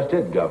 that's just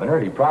it, Governor.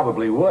 He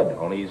probably would,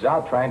 only he's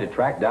out trying to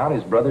track down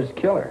his brother's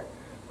killer.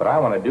 What I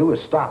want to do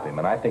is stop him,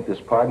 and I think this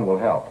pardon will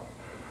help.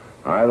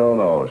 I don't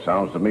know.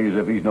 Sounds to me as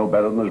if he's no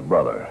better than his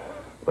brother.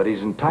 But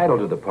he's entitled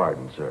to the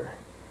pardon, sir.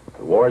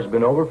 The war's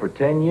been over for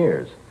 10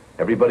 years.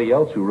 Everybody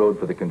else who rode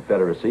for the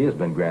Confederacy has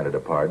been granted a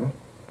pardon.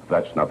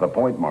 That's not the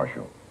point,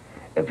 Marshal.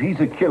 If he's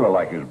a killer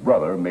like his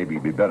brother, maybe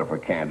it'd be better for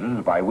Kansas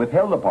if I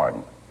withheld the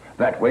pardon.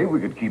 That way we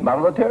could keep him out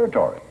of the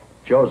territory.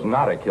 Joe's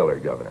not a killer,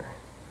 Governor.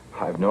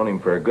 I've known him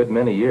for a good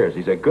many years.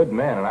 He's a good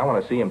man, and I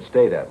want to see him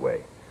stay that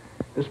way.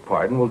 This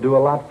pardon will do a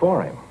lot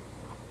for him.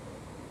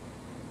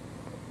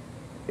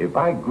 If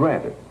I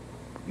grant it,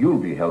 you'll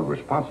be held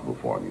responsible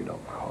for him, you know.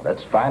 Oh,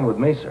 that's fine with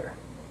me, sir.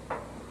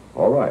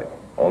 All right.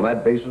 On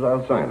that basis,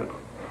 I'll sign it.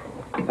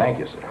 Thank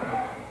you,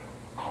 sir.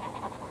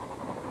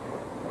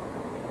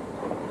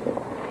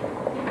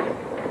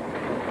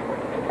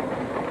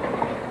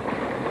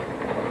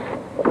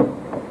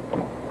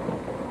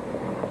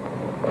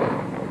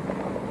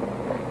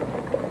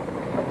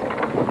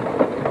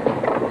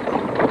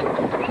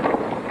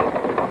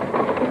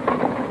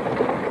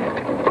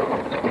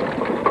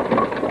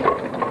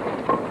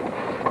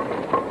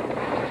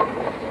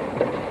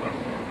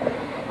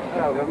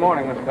 Good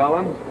morning, Miss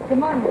Collins. Good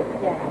morning,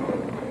 Mr.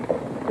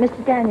 Daniels.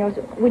 Mr. Daniels,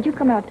 would you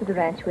come out to the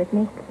ranch with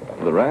me?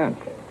 The ranch?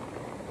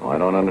 Oh, I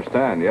don't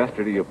understand.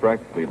 Yesterday you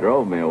practically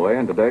drove me away,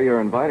 and today you're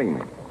inviting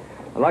me.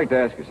 I'd like to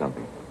ask you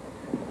something.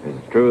 Is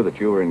it true that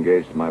you were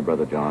engaged to my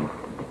brother John?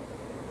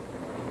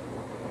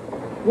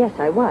 Yes,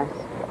 I was.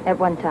 At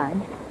one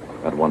time.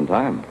 At one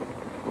time?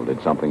 Well,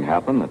 did something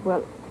happen that...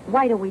 Well,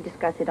 why don't we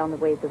discuss it on the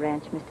way to the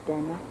ranch, Mr.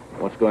 Daniels?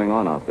 What's going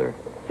on out there?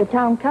 The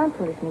town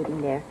council is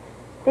meeting there.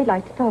 They'd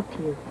like to talk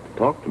to you.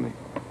 Talk to me.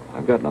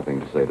 I've got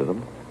nothing to say to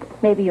them.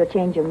 Maybe you'll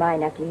change your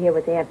mind after you hear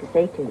what they have to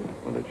say to you.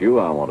 Well, it's you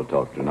I want to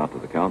talk to, not to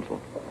the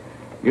council.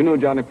 You knew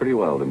Johnny pretty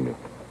well, didn't you?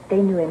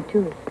 They knew him,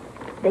 too.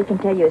 They can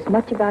tell you as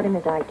much about him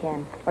as I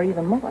can, or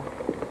even more.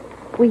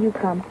 Will you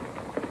come?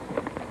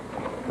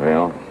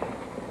 Well,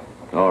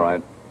 all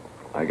right.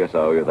 I guess I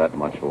owe you that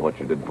much for what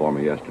you did for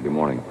me yesterday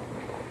morning.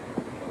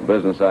 The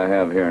business I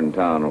have here in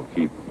town will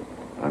keep.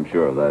 I'm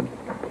sure of that.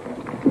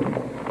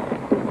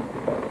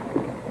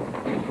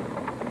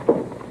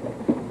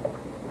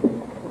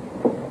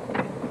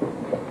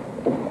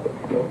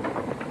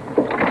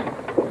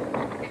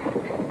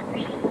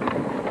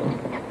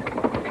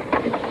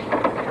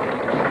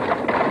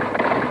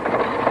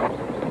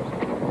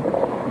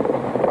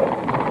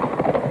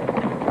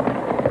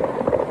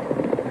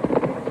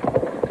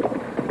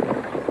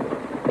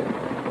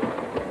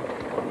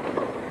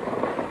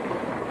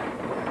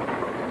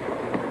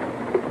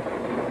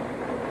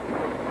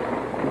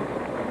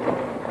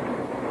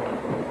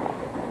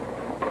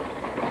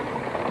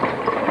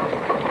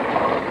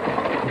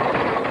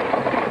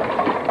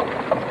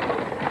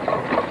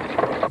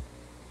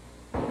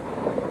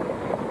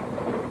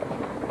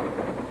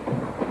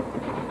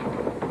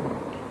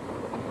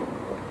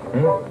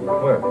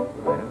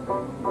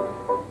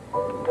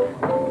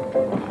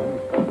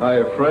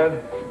 Hiya,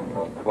 Fred.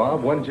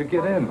 Bob, when did you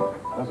get in?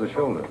 How's the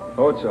shoulder?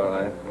 Oh, it's all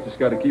right. Just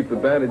got to keep the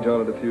bandage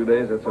on it a few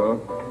days, that's all.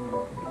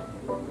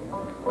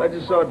 I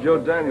just saw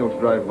Joe Daniels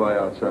drive by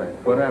outside.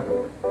 What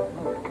happened?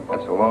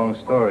 That's a long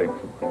story.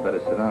 You better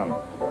sit down.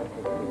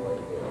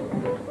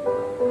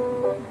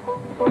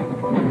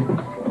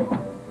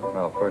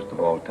 Well, first of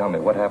all, tell me,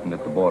 what happened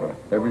at the border?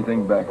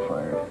 Everything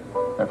backfired.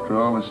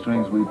 After all the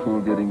strings we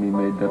pulled getting me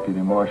made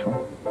deputy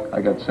marshal,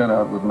 I got sent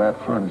out with Matt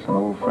Furnace, an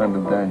old friend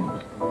of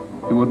Daniels.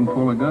 He wouldn't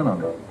pull a gun on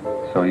him.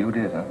 So you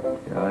did, huh?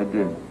 Yeah, I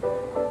did.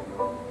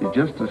 He's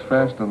just as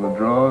fast on the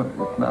draw,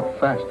 if not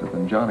faster,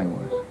 than Johnny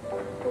was.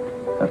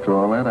 After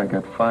all that, I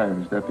got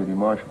fired as deputy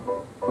marshal.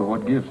 But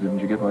what gives? Didn't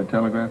you get my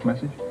telegraph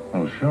message?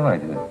 Oh, sure I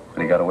did.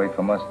 But he got away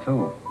from us,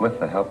 too, with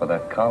the help of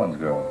that Collins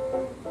girl.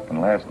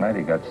 And last night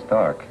he got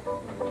Stark.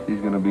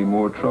 He's going to be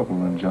more trouble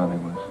than Johnny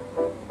was.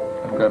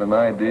 I've got an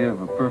idea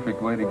of a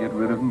perfect way to get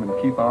rid of him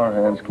and keep our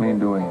hands clean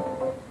doing it.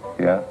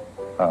 Yeah?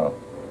 How?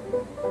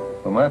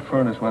 Well, Matt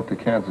Furnace went to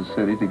Kansas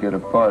City to get a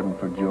pardon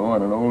for Joe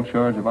on an old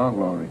charge of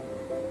outlawry.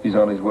 He's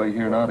on his way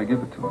here now to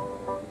give it to him.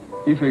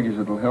 He figures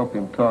it'll help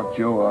him talk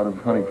Joe out of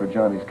hunting for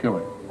Johnny's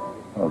killer.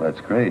 Oh, that's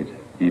great.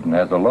 He even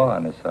has the law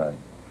on his side.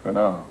 For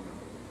now.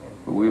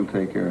 But we'll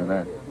take care of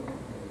that.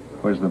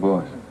 Where's the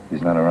boss?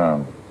 He's not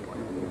around.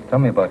 Tell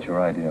me about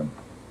your idea.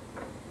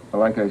 Well,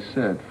 like I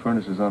said,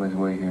 Furnace is on his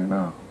way here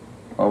now.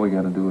 All we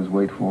got to do is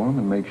wait for him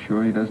and make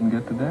sure he doesn't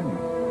get to Daniel.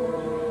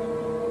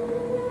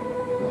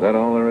 Is that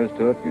all there is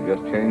to it? You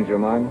just changed your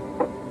mind?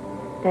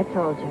 That's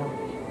all, Joe.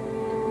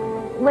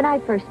 When I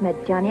first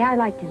met Johnny, I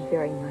liked him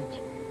very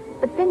much.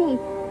 But then he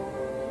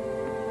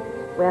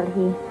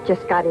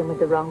just got in with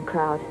the wrong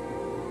crowd.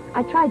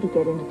 I tried to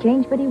get him to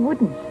change, but he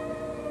wouldn't.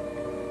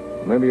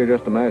 Maybe you're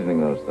just imagining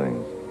those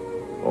things.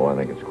 Oh, I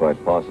think it's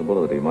quite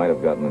possible that he might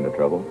have gotten into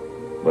trouble.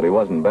 But he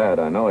wasn't bad.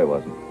 I know he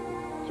wasn't.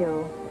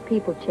 Joe,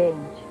 people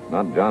change.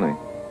 Not Johnny.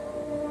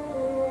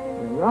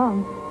 You're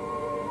wrong.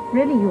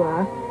 Really, you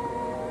are.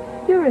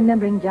 You're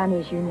remembering Johnny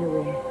as you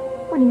knew him.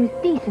 When he was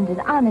decent and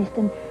honest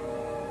and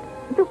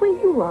the way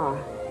you are.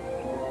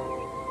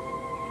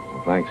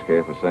 Well, thanks,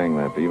 Kay, for saying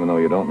that, even though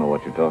you don't know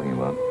what you're talking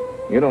about.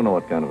 You don't know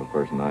what kind of a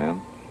person I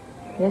am.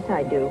 Yes,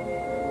 I do.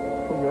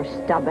 Well, you're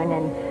stubborn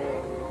and...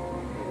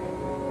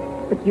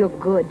 But you're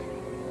good.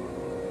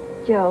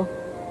 Joe,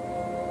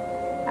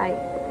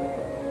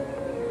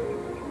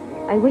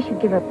 I wish you'd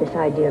give up this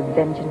idea of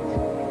vengeance.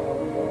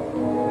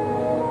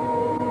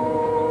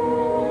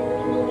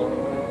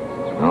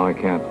 No, I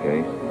can't,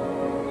 Kay.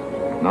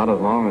 Not as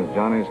long as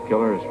Johnny's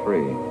killer is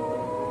free.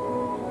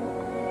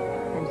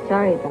 I'm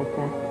sorry about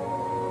that.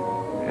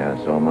 Yeah,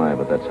 so am I,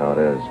 but that's how it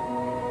is.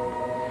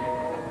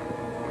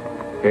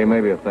 Kay,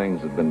 maybe if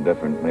things had been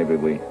different, maybe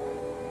we...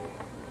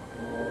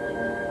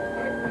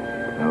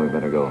 Now we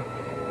better go.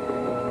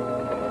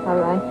 All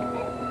right.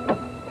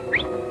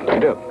 I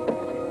do.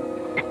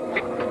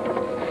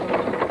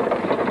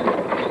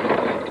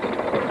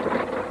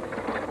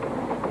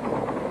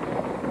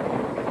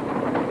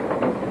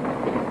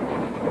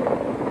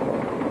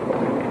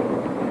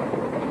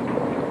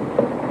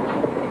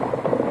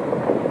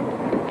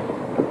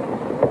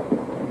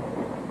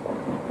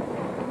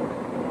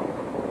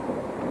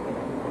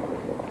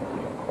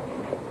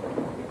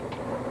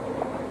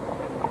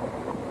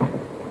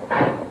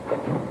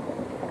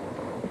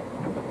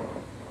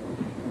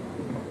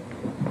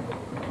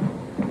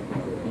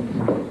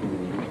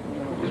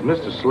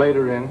 Mr.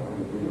 Slater in?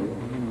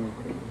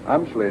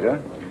 I'm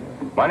Slater.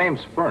 My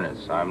name's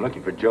Furnace. I'm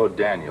looking for Joe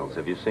Daniels.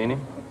 Have you seen him?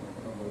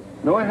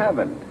 No, I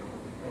haven't.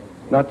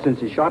 Not since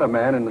he shot a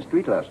man in the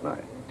street last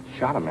night.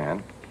 Shot a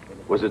man?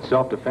 Was it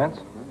self-defense?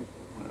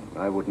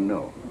 I wouldn't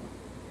know.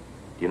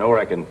 Do you know where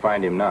I can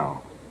find him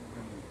now?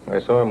 I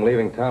saw him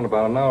leaving town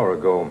about an hour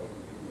ago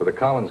with a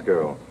Collins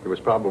girl. He was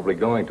probably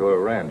going to a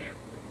ranch.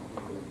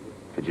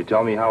 Could you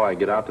tell me how I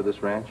get out to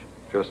this ranch?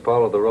 Just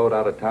follow the road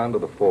out of town to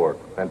the fork,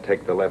 then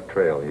take the left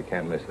trail. You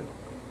can't miss it.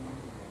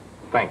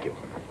 Thank you.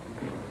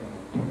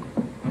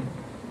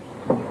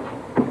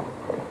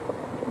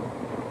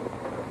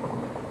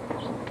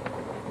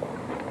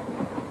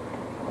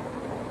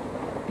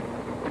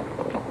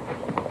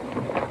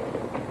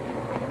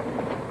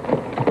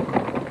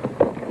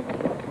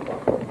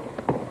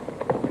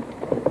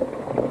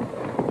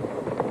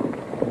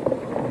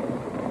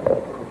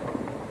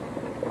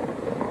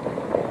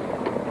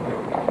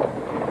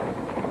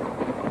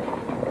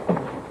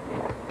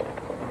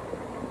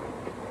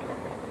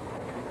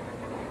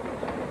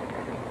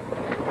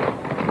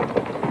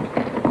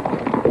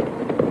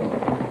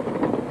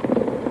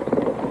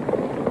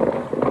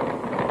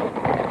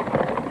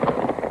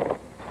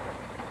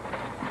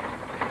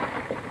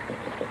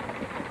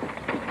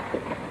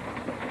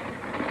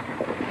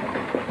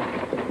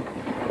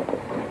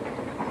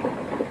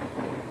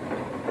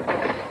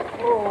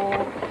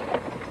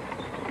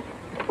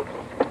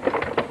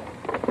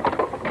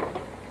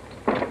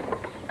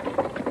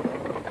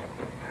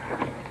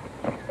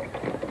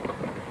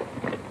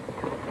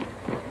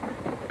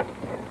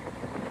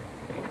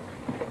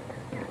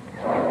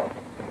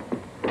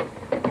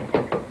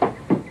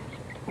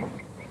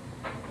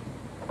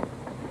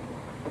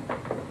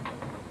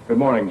 Good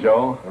morning,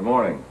 Joe. Good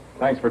morning.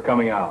 Thanks for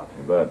coming out.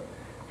 You bet.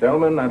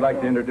 Gentlemen, I'd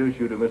like to introduce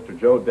you to Mr.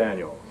 Joe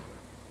Daniels.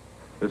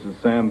 This is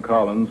Sam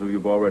Collins, who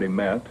you've already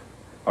met.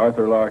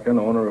 Arthur Larkin,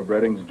 owner of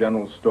Redding's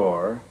General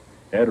Store.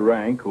 Ed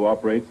Rank, who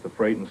operates the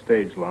freight and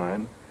stage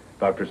line.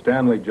 Dr.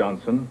 Stanley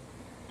Johnson.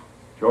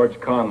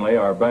 George Conley,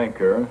 our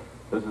banker.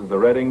 This is the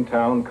Redding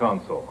Town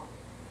Council.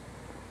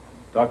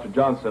 Dr.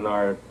 Johnson,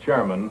 our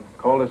chairman,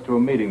 called us to a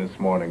meeting this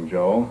morning,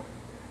 Joe.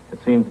 It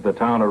seems that the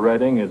town of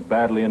Redding is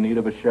badly in need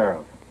of a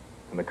sheriff,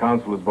 and the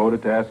council has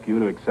voted to ask you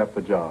to accept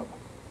the job.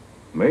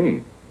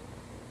 Me?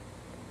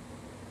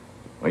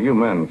 Well, you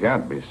men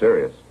can't be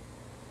serious.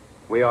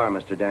 We are,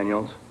 Mr.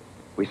 Daniels.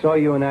 We saw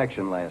you in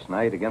action last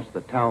night against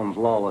the town's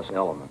lawless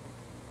element.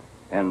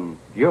 And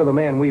you're the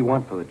man we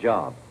want for the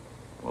job.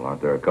 Well,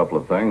 aren't there a couple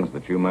of things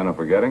that you men are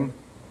forgetting?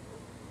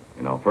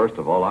 You know, first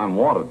of all, I'm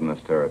wanted in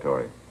this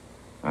territory.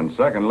 And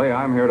secondly,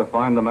 I'm here to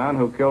find the man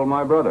who killed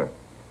my brother.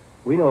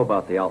 We know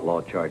about the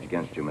outlaw charge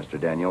against you, Mr.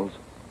 Daniels,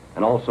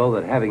 and also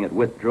that having it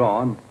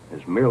withdrawn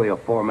is merely a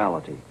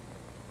formality.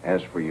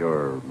 As for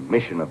your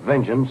mission of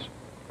vengeance,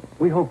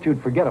 we hoped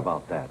you'd forget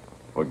about that.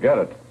 Forget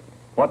it?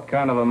 What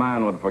kind of a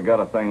man would forget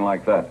a thing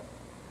like that?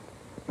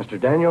 Mr.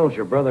 Daniels,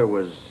 your brother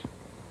was...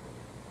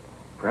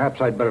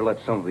 Perhaps I'd better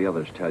let some of the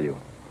others tell you.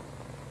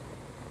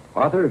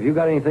 Arthur, have you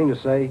got anything to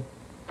say?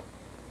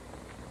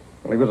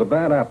 Well, he was a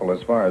bad apple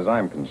as far as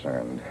I'm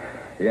concerned.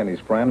 He and his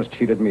friends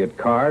cheated me at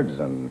cards,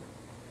 and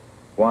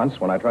once,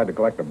 when I tried to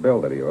collect a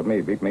bill that he owed me,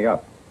 he beat me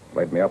up.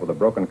 Laid me up with a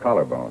broken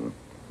collarbone.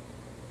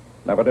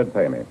 Never did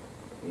pay me.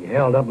 He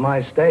held up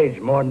my stage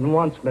more than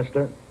once,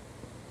 mister.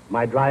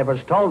 My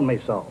drivers told me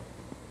so.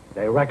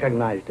 They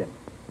recognized him.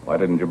 Why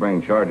didn't you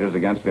bring charges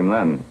against him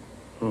then?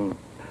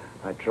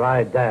 I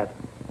tried that.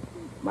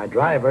 My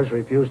drivers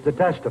refused to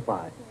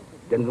testify.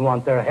 Didn't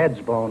want their heads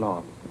blown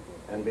off.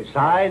 And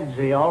besides,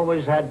 he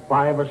always had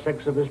 5 or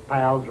 6 of his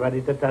pals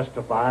ready to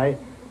testify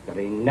that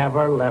he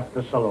never left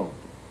the saloon.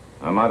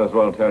 I might as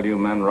well tell you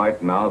men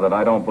right now that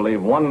I don't believe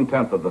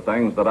 1/10 of the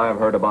things that I've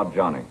heard about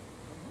Johnny.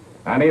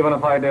 And even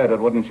if I did, it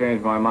wouldn't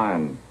change my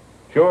mind.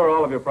 Sure,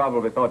 all of you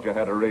probably thought you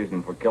had a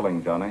reason for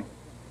killing Johnny.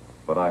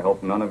 But I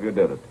hope none of you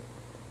did it.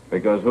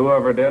 Because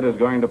whoever did is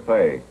going to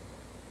pay.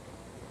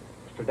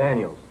 Mr.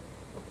 Daniels,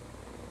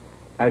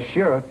 as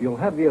sheriff, you'll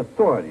have the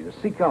authority to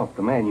seek out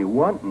the man you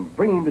want and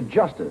bring him to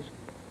justice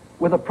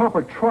with a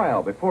proper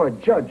trial before a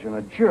judge and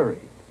a jury.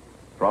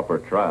 Proper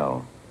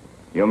trial?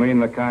 You mean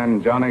the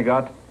kind Johnny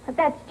got?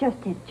 That's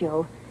just it,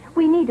 Joe.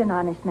 We need an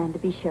honest man to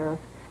be sheriff.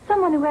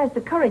 Someone who has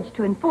the courage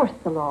to enforce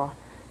the law.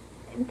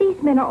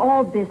 These men are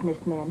all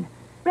businessmen,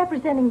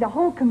 representing the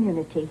whole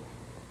community.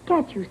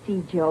 Can't you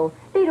see, Joe?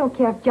 They don't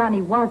care if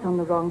Johnny was on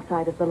the wrong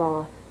side of the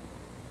law.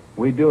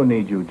 We do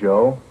need you,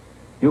 Joe.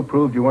 You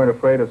proved you weren't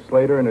afraid of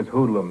Slater and his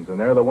hoodlums, and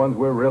they're the ones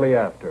we're really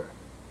after.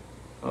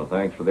 Well,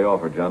 thanks for the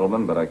offer,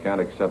 gentlemen, but I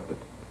can't accept it.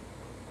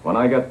 When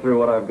I get through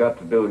what I've got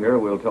to do here,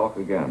 we'll talk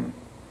again,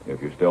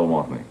 if you still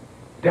want me.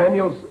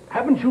 Daniels,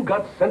 haven't you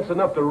got sense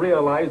enough to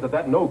realize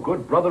that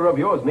no-good brother of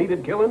yours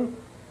needed killing?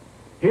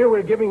 Here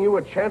we're giving you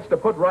a chance to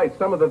put right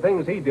some of the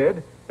things he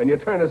did, and you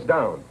turn us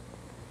down.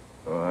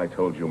 Oh, I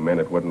told you men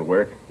it wouldn't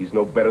work. He's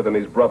no better than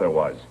his brother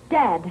was.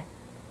 Dad,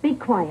 be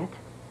quiet.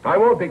 I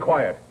won't be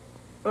quiet.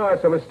 Oh,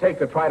 it's a mistake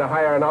to try to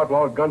hire an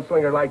outlaw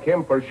gunslinger like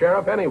him for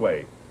sheriff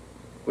anyway.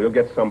 We'll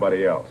get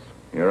somebody else.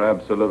 You're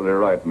absolutely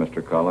right,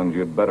 Mr. Collins.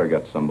 You'd better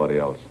get somebody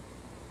else.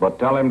 But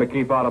tell him to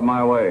keep out of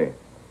my way.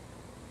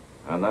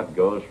 And that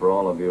goes for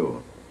all of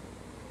you.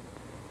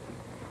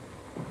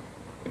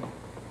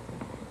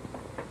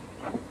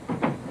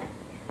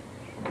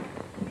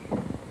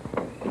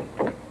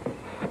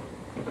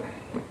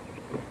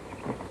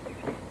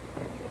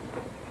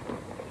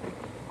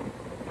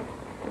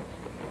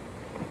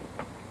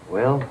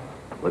 Well,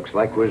 looks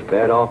like we're as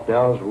bad off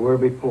now as we were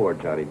before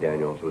Johnny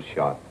Daniels was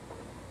shot.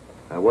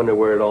 I wonder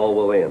where it all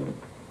will end.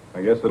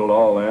 I guess it'll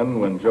all end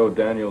when Joe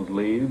Daniels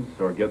leaves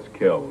or gets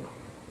killed.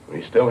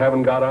 We still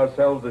haven't got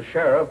ourselves a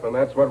sheriff, and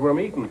that's what we're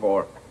meeting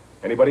for.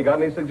 Anybody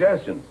got any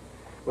suggestions?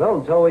 Well,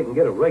 until we can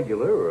get a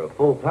regular or a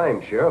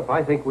full-time sheriff,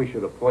 I think we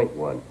should appoint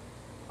one.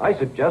 I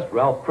suggest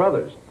Ralph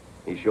Crothers.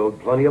 He showed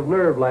plenty of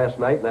nerve last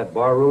night in that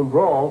barroom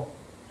brawl.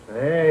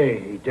 Say,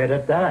 he did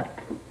at that.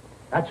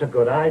 That's a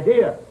good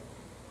idea.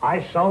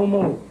 I so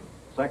move.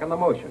 Second the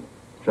motion.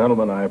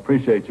 Gentlemen, I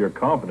appreciate your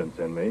confidence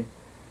in me,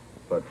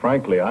 but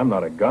frankly, I'm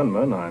not a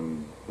gunman.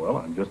 I'm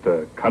just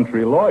a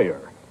country lawyer.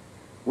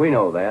 We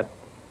know that.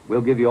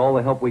 We'll give you all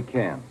the help we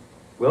can.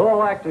 We'll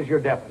all act as your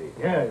deputy.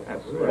 Yeah.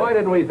 Why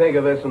didn't we think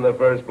of this in the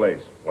first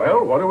place?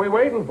 Well, what are we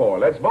waiting for?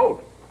 Let's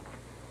vote.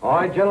 All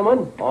right,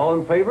 gentlemen, all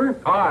in favor?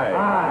 Aye.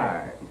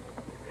 Aye.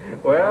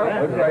 Well,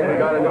 looks like we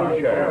got a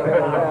new sheriff.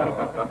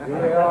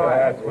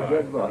 That's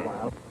good.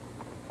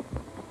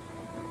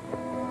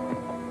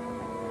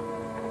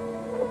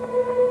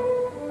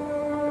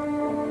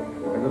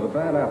 He was a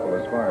bad apple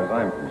as far as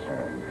I'm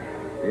concerned.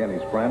 He and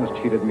his friends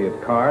cheated me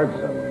at cards,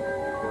 and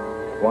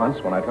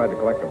once, when I tried to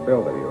collect a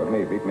bill that he owed me,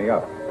 he beat me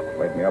up.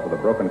 Laid me up with a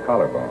broken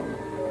collarbone.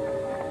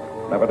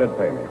 Never did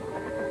pay me.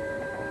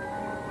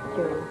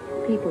 Joe,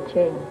 people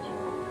change.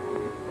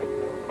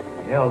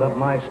 He held up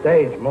my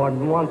stage more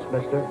than once,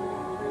 mister.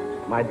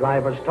 My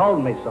drivers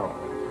told me so.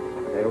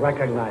 They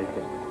recognized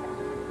him.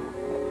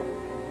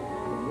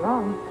 You're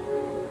wrong.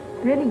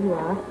 Really, you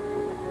are.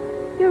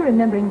 You're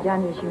remembering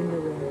Johnny as you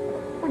knew him,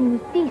 when he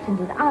was decent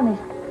and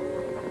honest.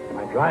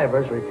 My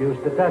drivers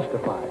refused to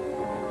testify.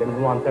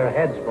 Didn't want their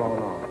heads blown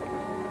off.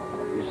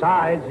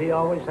 Besides, he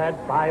always had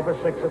 5 or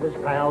 6 of his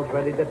pals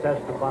ready to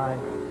testify.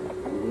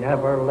 He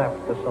never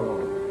left the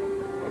saloon.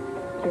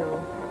 Joe,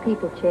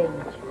 people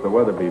change. The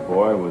Weatherby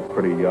boy was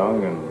pretty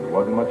young and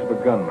wasn't much of a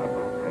gunman.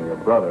 And your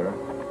brother,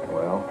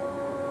 well,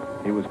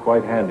 he was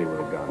quite handy with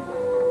a gun.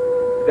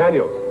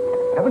 Daniels,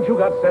 haven't you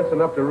got sense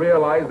enough to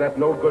realize that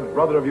no-good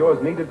brother of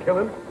yours needed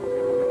killing?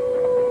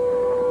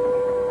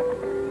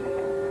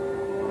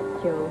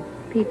 Joe,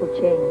 people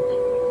change.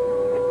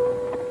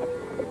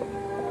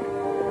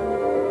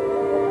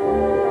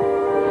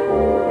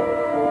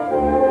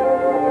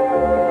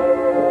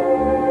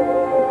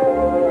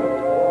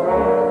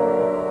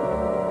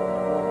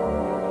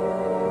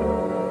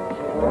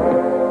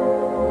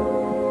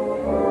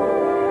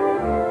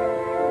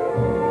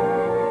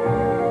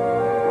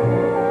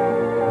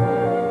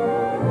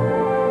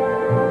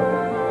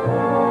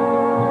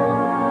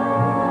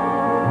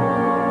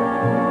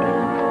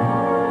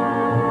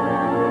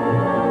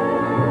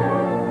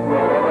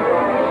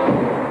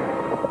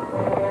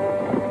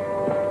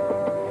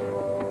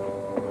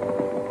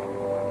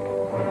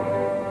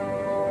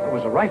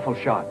 rifle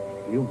shot.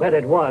 You bet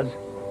it was.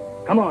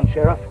 Come on,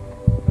 Sheriff.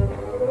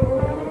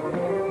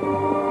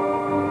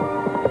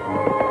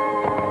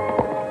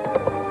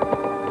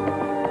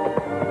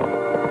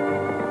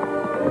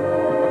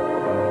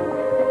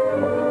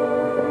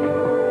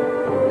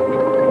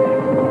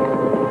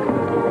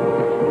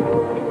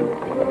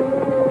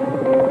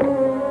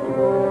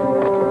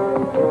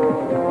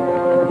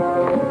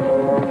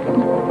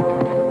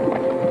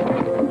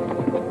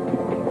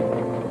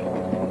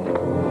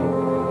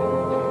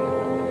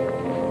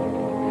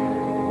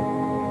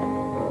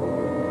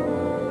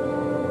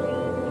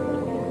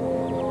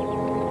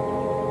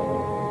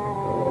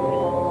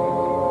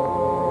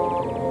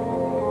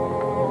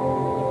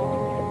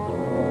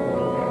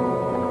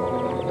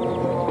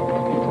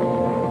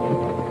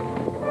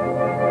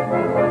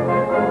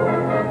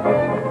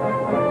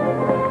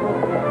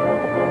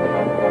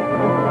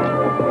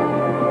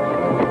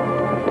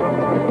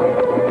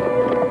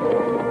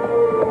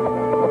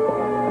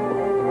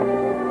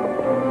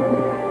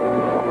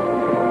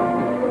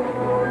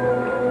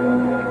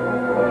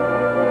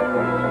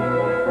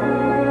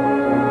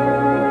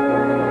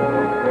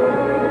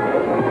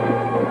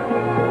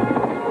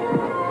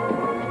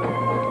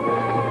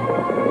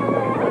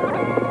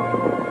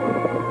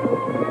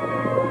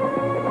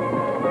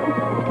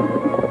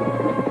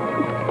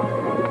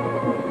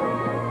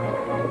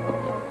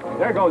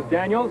 There goes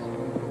Daniels.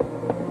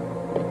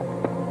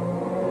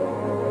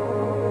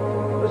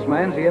 This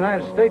man's the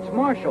United States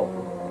Marshal.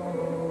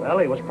 Well,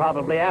 he was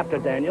probably after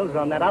Daniels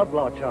on that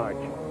outlaw charge.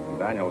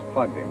 Daniels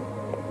plugged him.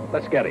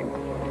 Let's get him.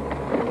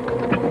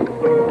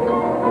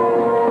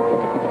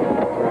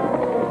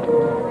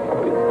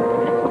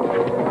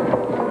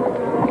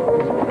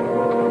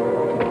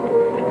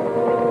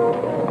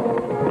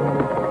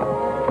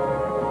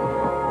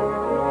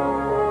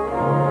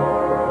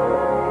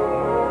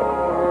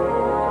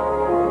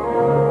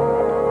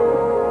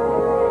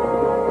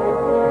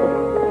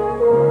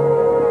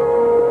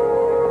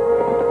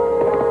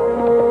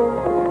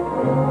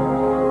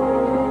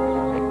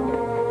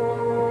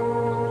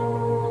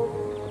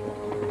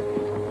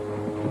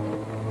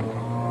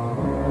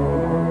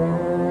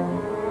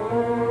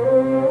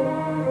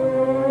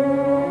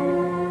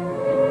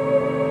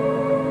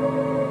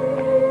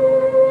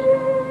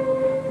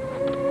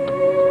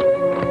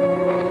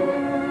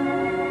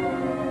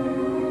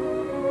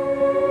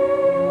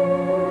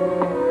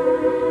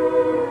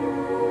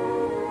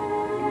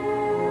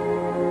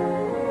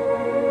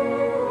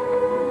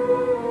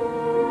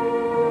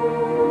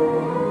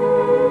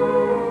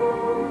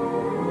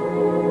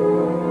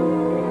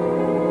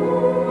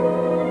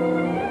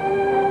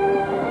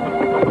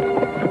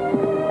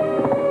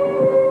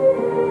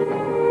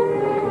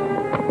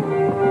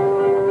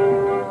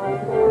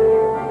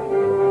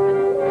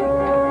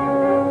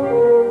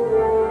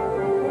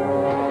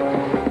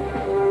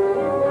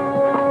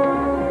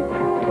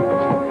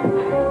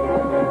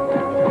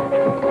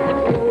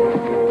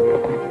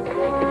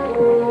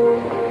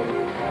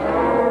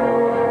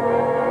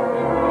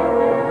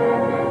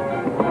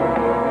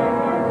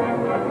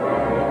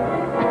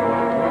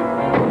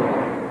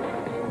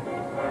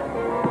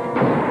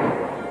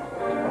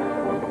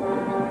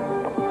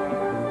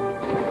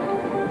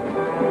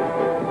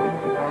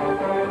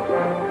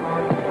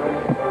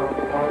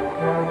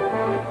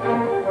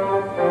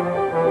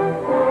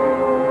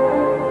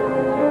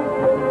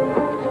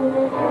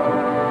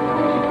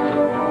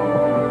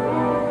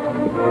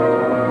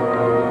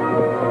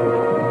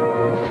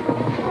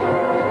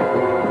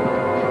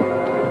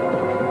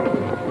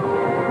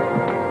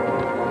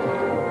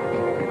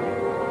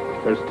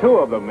 There's two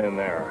of them in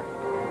there.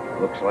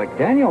 Looks like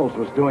Daniels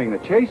was doing the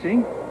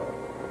chasing.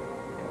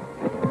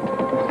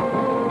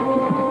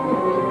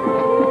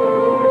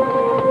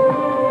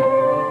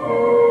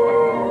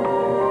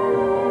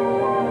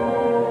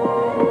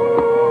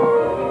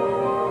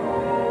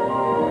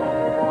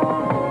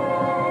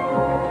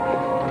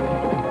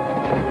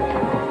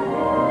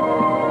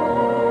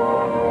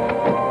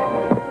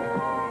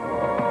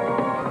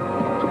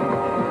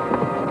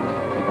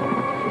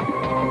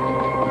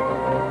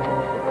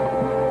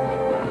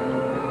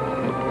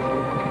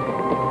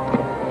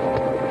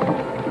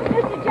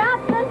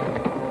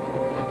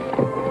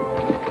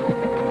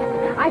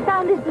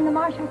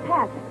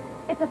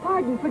 It's a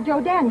pardon for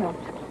Joe Daniels.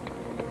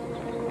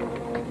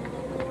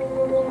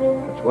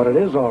 That's what it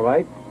is, all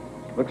right.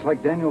 Looks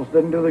like Daniels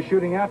didn't do the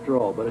shooting after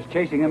all, but is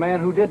chasing a man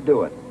who did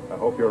do it. I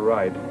hope you're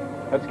right.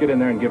 Let's get in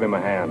there and give him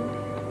a hand.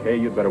 Kay,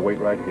 you'd better wait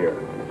right here.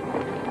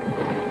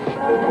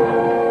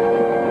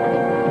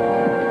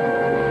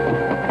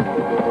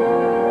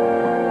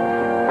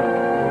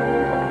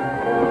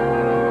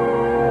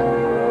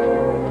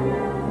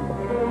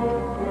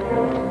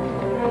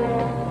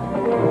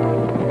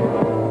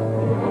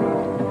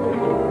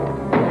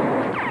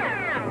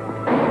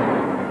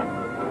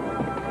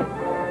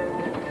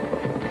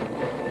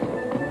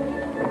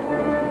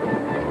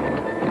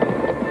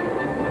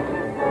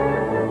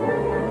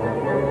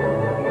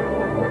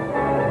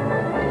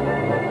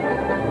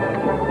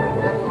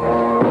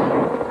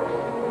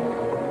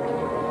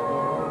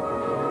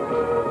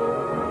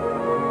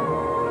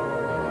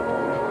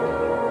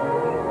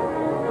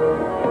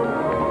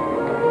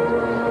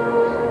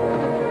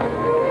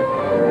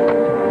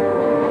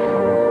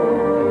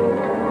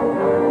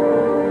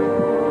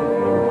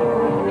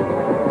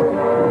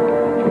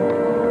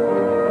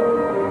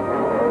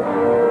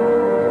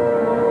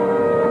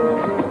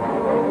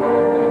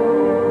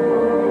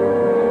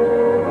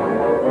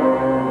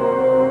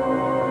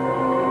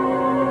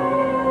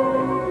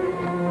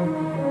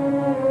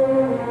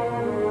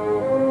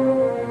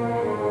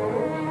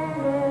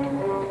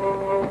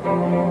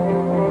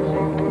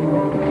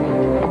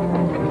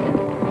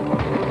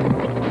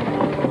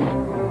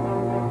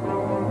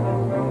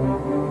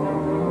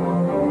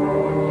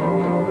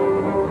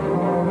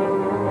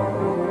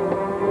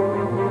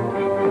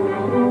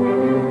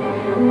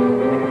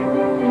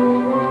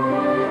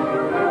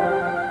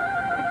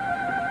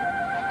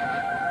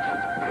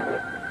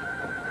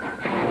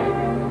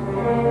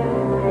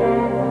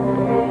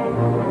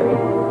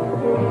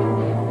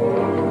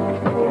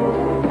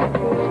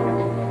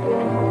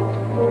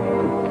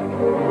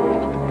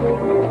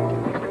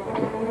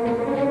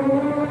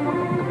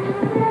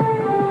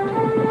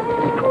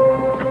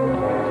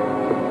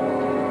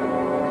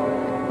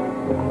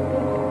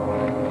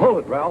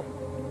 Ralph?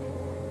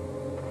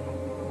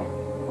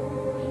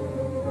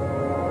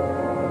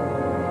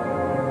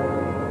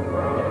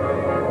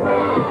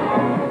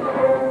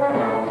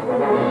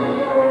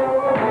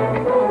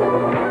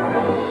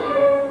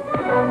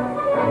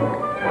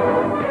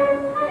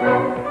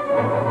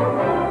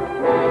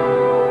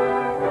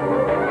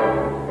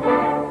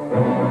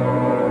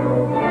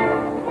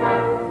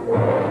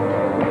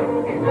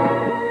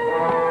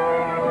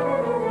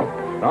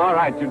 All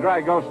right, you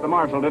dragged Ghost the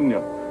Marshal, didn't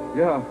you?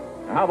 Yeah,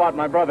 How about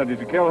my brother? Did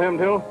you kill him,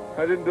 too?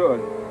 I didn't do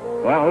it.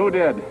 Well, who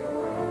did?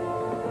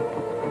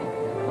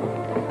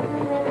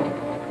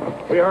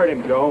 We heard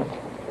him, Joe.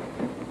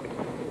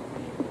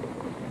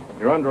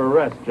 You're under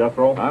arrest,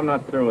 Jethro. I'm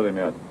not through with him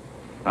yet.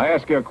 I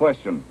ask you a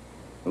question.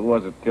 Who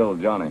was it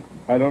killed Johnny?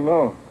 I don't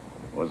know.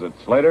 Was it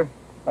Slater?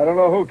 I don't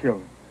know who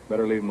killed him.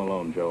 Better leave him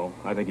alone, Joe.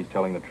 I think he's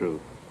telling the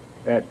truth.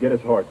 Ed, get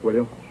his horse, will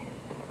you?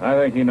 I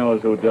think he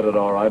knows who did it,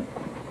 all right.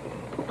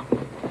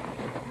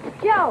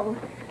 Joe!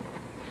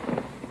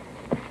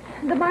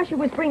 The marshal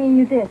was bringing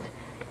you this.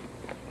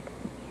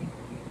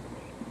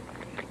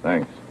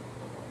 Thanks.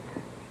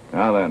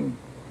 Now then,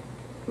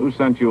 who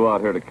sent you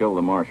out here to kill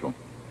the marshal?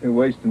 You're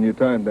wasting your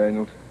time,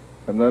 Daniels.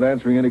 I'm not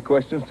answering any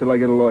questions till I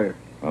get a lawyer.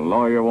 A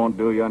lawyer won't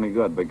do you any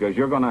good because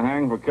you're going to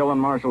hang for killing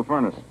Marshal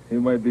Furnace. You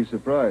might be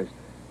surprised.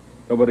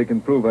 Nobody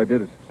can prove I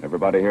did it.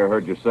 Everybody here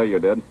heard you say you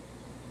did.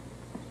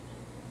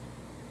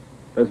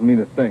 Doesn't mean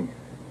a thing.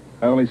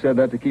 I only said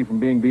that to keep from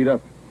being beat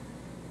up.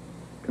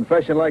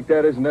 Confession like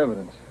that isn't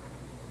evidence.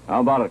 How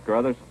about it,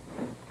 Carruthers?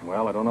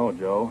 Well, I don't know,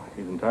 Joe.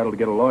 He's entitled to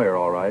get a lawyer,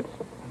 all right.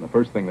 And the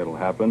first thing that'll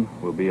happen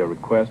will be a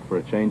request for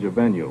a change of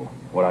venue.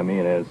 What I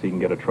mean is he can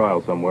get a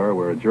trial somewhere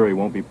where a jury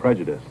won't be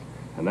prejudiced.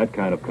 And that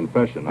kind of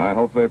confession... I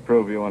hope they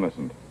prove you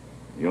innocent.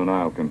 You and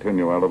I will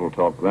continue our little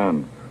talk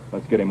then.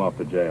 Let's get him off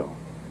to jail.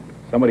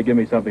 Somebody give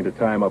me something to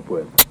tie him up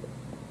with.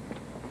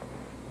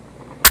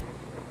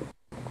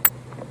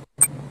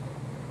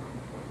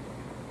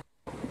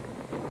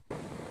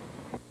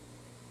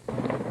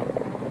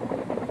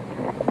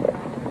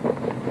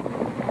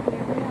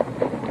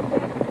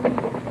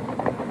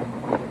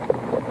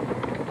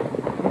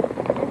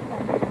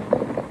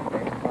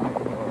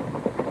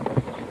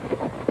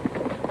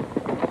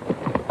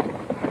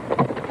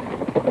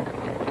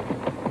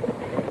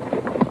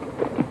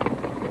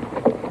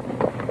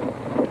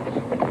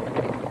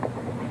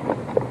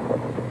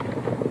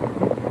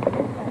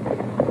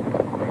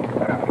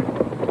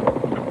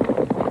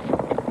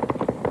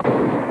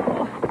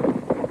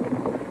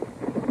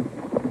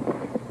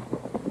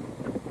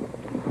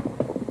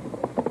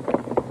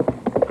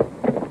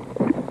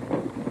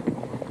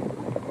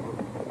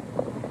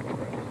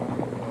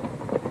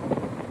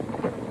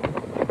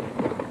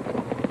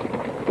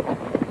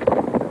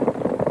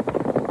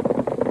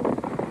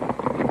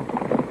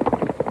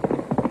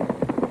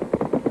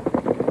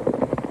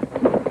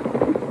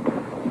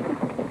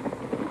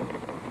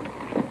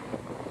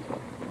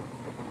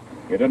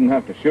 You didn't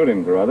have to shoot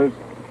him, Carruthers.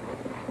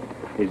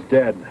 He's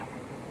dead.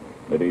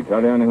 Did he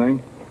tell you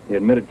anything? He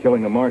admitted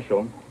killing the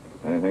marshal.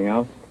 Anything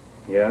else?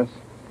 Yes.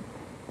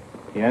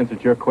 He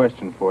answered your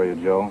question for you,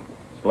 Joe.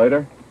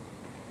 Slater?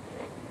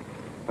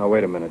 Now,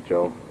 wait a minute,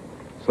 Joe.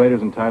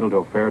 Slater's entitled to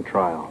a fair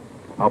trial.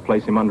 I'll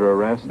place him under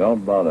arrest.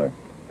 Don't bother.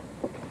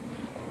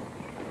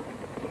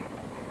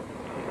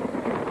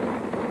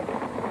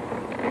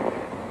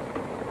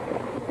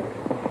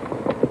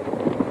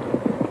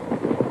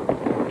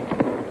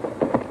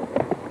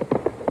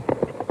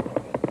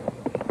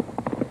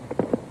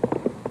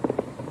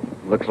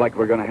 Looks like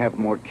we're going to have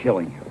more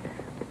killing.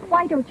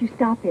 Why don't you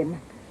stop him?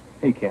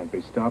 He can't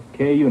be stopped,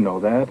 Kay. You know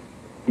that.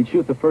 He'd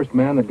shoot the first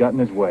man that got in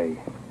his way.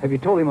 Have you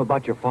told him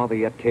about your father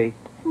yet, Kay?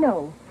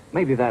 No.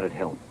 Maybe that'd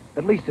help.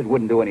 At least it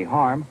wouldn't do any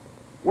harm.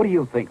 What do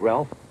you think,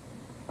 Ralph?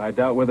 I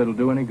doubt whether it'll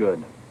do any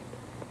good.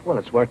 Well,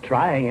 it's worth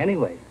trying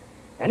anyway.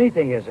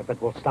 Anything is if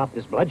it will stop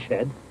this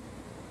bloodshed.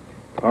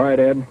 All right,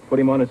 Ed. Put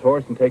him on his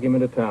horse and take him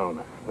into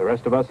town. The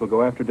rest of us will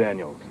go after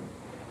Daniels.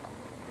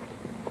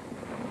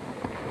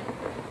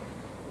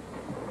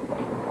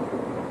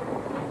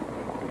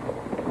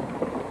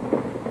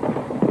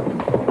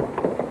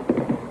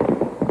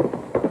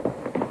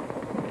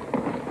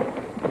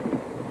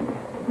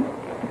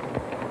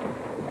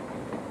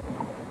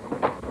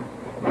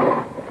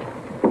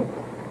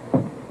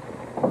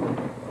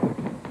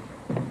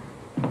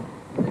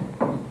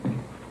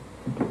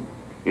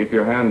 Keep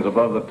your hands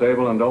above the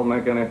table and don't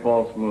make any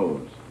false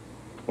moves.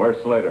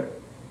 Where's Slater?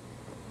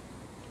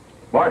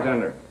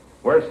 Bartender,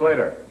 where's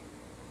Slater?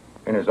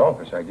 In his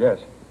office, I guess.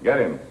 Get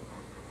him.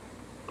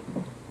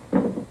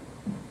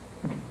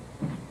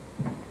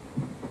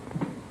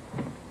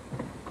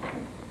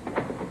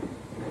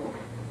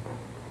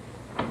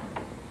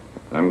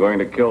 I'm going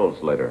to kill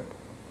Slater.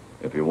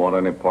 If you want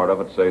any part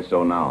of it, say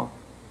so now.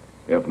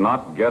 If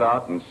not, get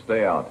out and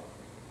stay out.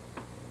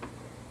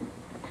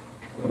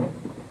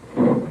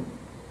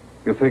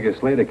 You figure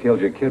Slater killed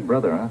your kid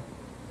brother, huh?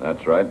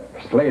 That's right.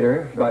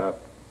 Slater,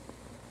 but...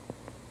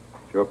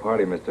 It's your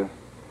party, mister.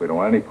 We don't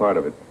want any part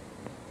of it.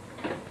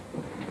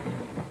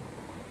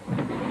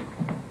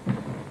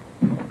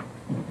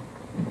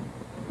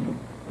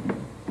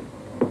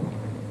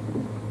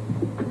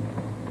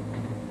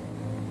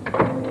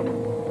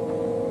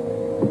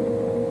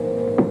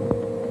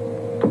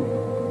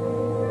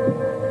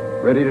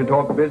 Ready to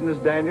talk business,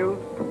 Daniels?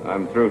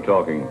 I'm through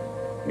talking.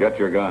 Get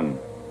your gun.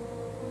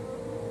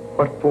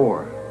 What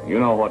for? You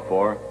know what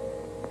for.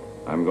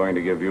 I'm going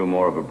to give you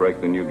more of a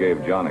break than you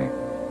gave Johnny.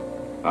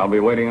 I'll be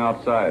waiting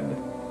outside.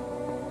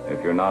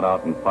 If you're not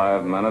out in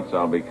 5 minutes,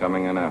 I'll be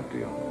coming in after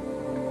you.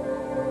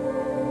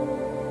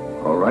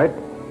 All right.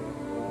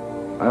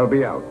 I'll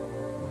be out.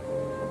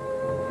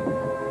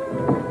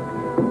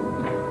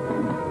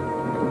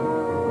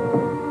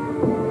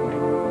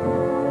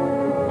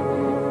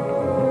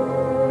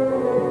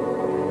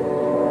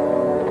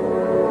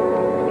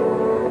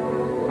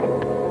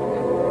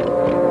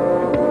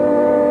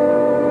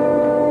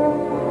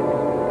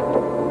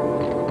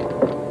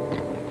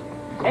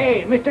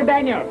 Hey, Mr.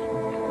 Daniels.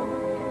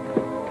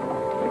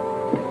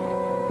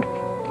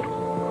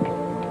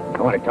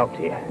 I want to talk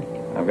to you.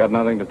 I've got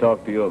nothing to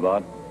talk to you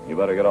about. You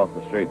better get off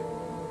the street.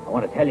 I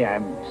want to tell you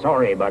I'm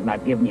sorry about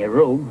not giving you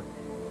room,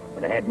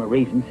 but I had my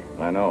reasons.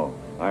 I know.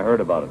 I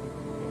heard about it.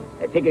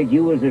 I figured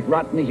you was as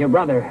rotten as your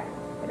brother,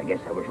 but I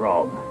guess I was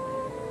wrong.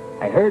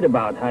 I heard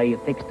about how you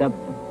fixed up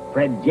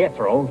Fred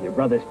Jethro, your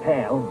brother's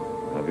pal.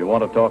 If you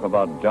want to talk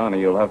about Johnny,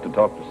 you'll have to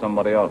talk to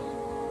somebody else.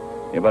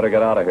 You better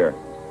get out of here.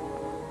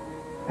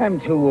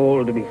 I'm too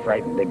old to be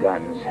frightened of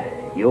guns,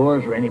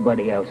 yours or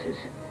anybody else's.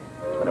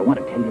 But I want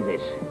to tell you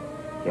this.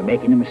 You're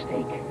making a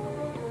mistake.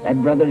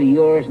 That brother of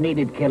yours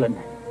needed killing.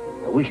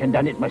 I wish I'd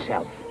done it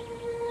myself.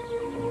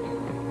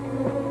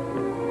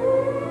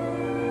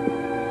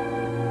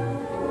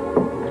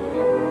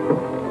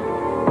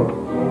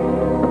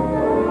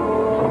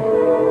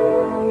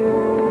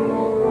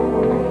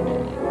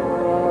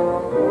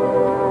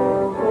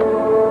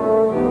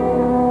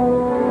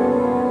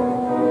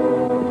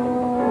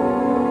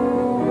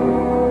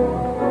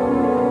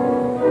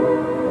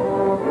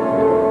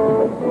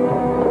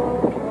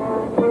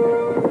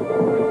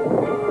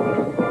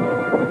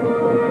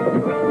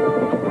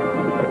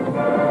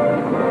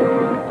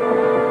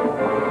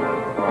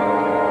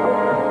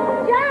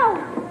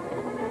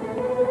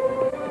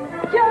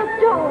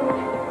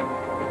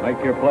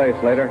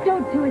 Later.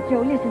 Don't do it,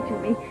 Joe. Listen to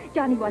me.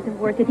 Johnny wasn't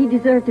worth it. He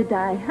deserved to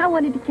die. I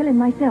wanted to kill him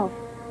myself.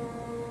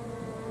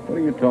 What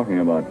are you talking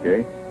about,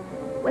 Kay?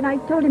 When I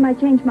told him I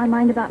changed my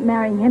mind about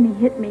marrying him,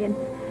 he hit me. And,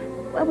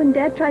 well, when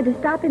Dad tried to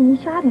stop him,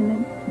 he shot him.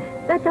 And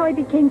that's how he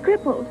became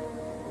crippled.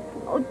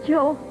 Oh,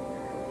 Joe.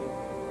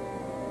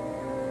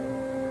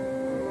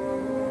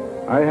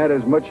 I had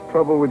as much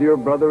trouble with your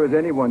brother as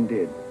anyone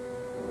did.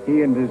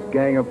 He and his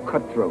gang of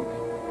cutthroats.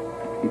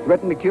 He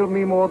threatened to kill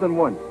me more than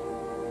once.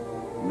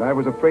 And I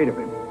was afraid of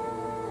him.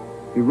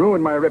 He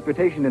ruined my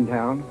reputation in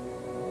town,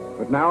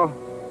 but now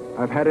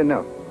I've had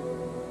enough.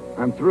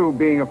 I'm through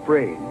being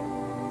afraid.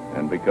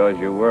 And because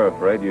you were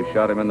afraid, you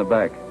shot him in the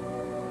back.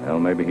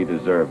 Well, maybe he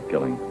deserved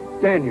killing.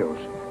 Daniels,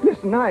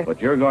 listen, But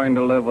you're going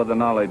to live with the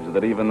knowledge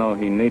that even though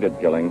he needed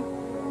killing,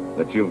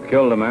 that you've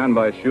killed a man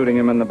by shooting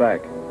him in the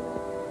back.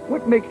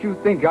 What makes you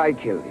think I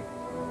killed him?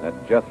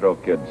 That Jethro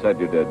kid said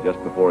you did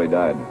just before he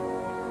died.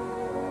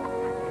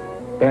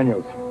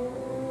 Daniels,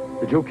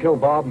 did you kill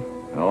Bob?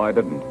 No, I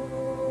didn't.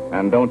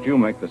 And don't you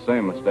make the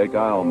same mistake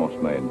I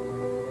almost made.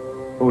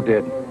 Who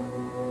did?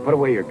 Put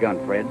away your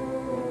gun, Fred.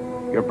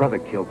 Your brother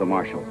killed the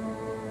marshal.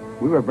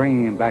 We were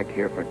bringing him back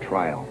here for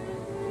trial.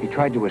 He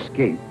tried to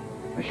escape.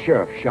 The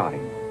sheriff shot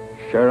him.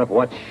 Sheriff?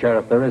 What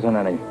sheriff? There isn't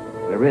any.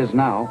 There is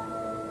now.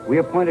 We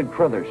appointed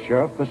Crothers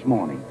sheriff this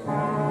morning.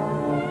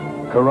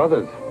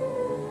 Carruthers?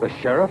 The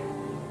sheriff?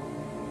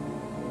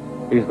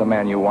 He's the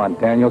man you want,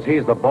 Daniels.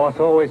 He's the boss,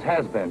 always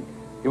has been.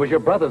 He was your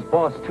brother's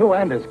boss, too,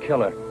 and his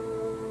killer.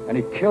 And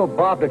he killed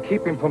Bob to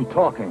keep him from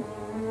talking.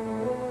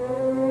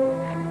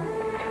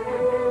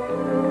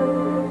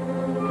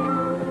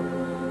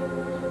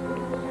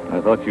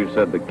 I thought you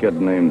said the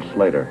kid named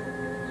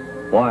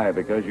Slater. Why?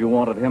 Because you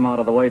wanted him out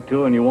of the way,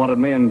 too, and you wanted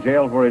me in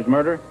jail for his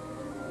murder?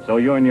 So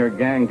you and your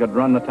gang could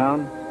run the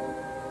town?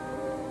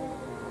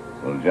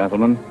 Well,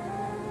 gentlemen,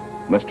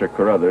 Mr.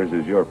 Carruthers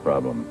is your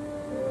problem.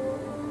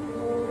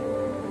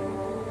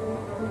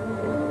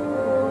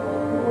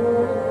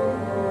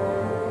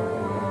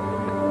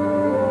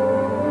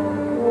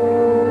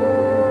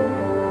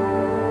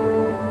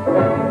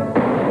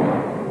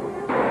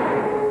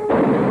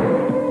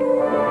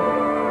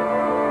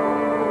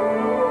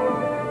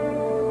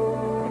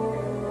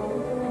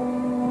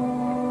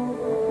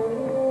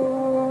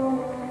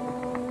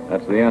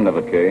 That's the end of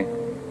it, Kay.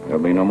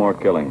 There'll be no more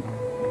killing.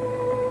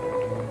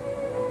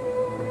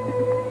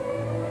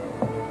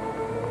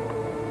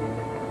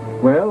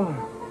 Well,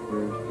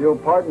 we're still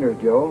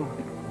partners, Joe.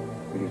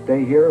 Will you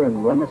stay here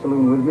and run the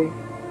saloon with me?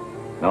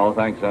 No,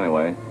 thanks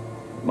anyway.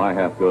 My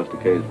half goes to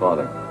Kay's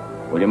father.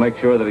 Will you make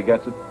sure that he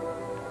gets it?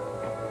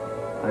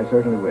 I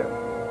certainly will.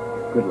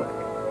 Good luck.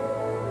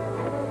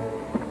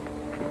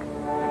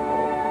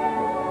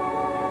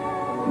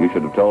 You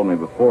should have told me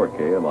before,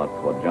 Kay, about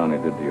what Johnny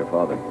did to your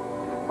father.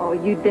 Oh,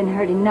 you'd been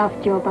hurt enough,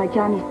 Joe, by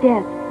Johnny's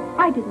death.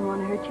 I didn't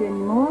want to hurt you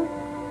anymore.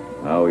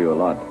 I owe you a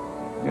lot.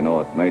 You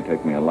know, it may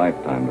take me a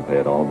lifetime to pay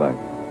it all back.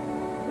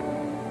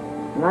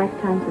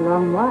 Lifetime's a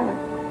long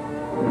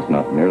while. It's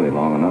not nearly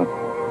long enough.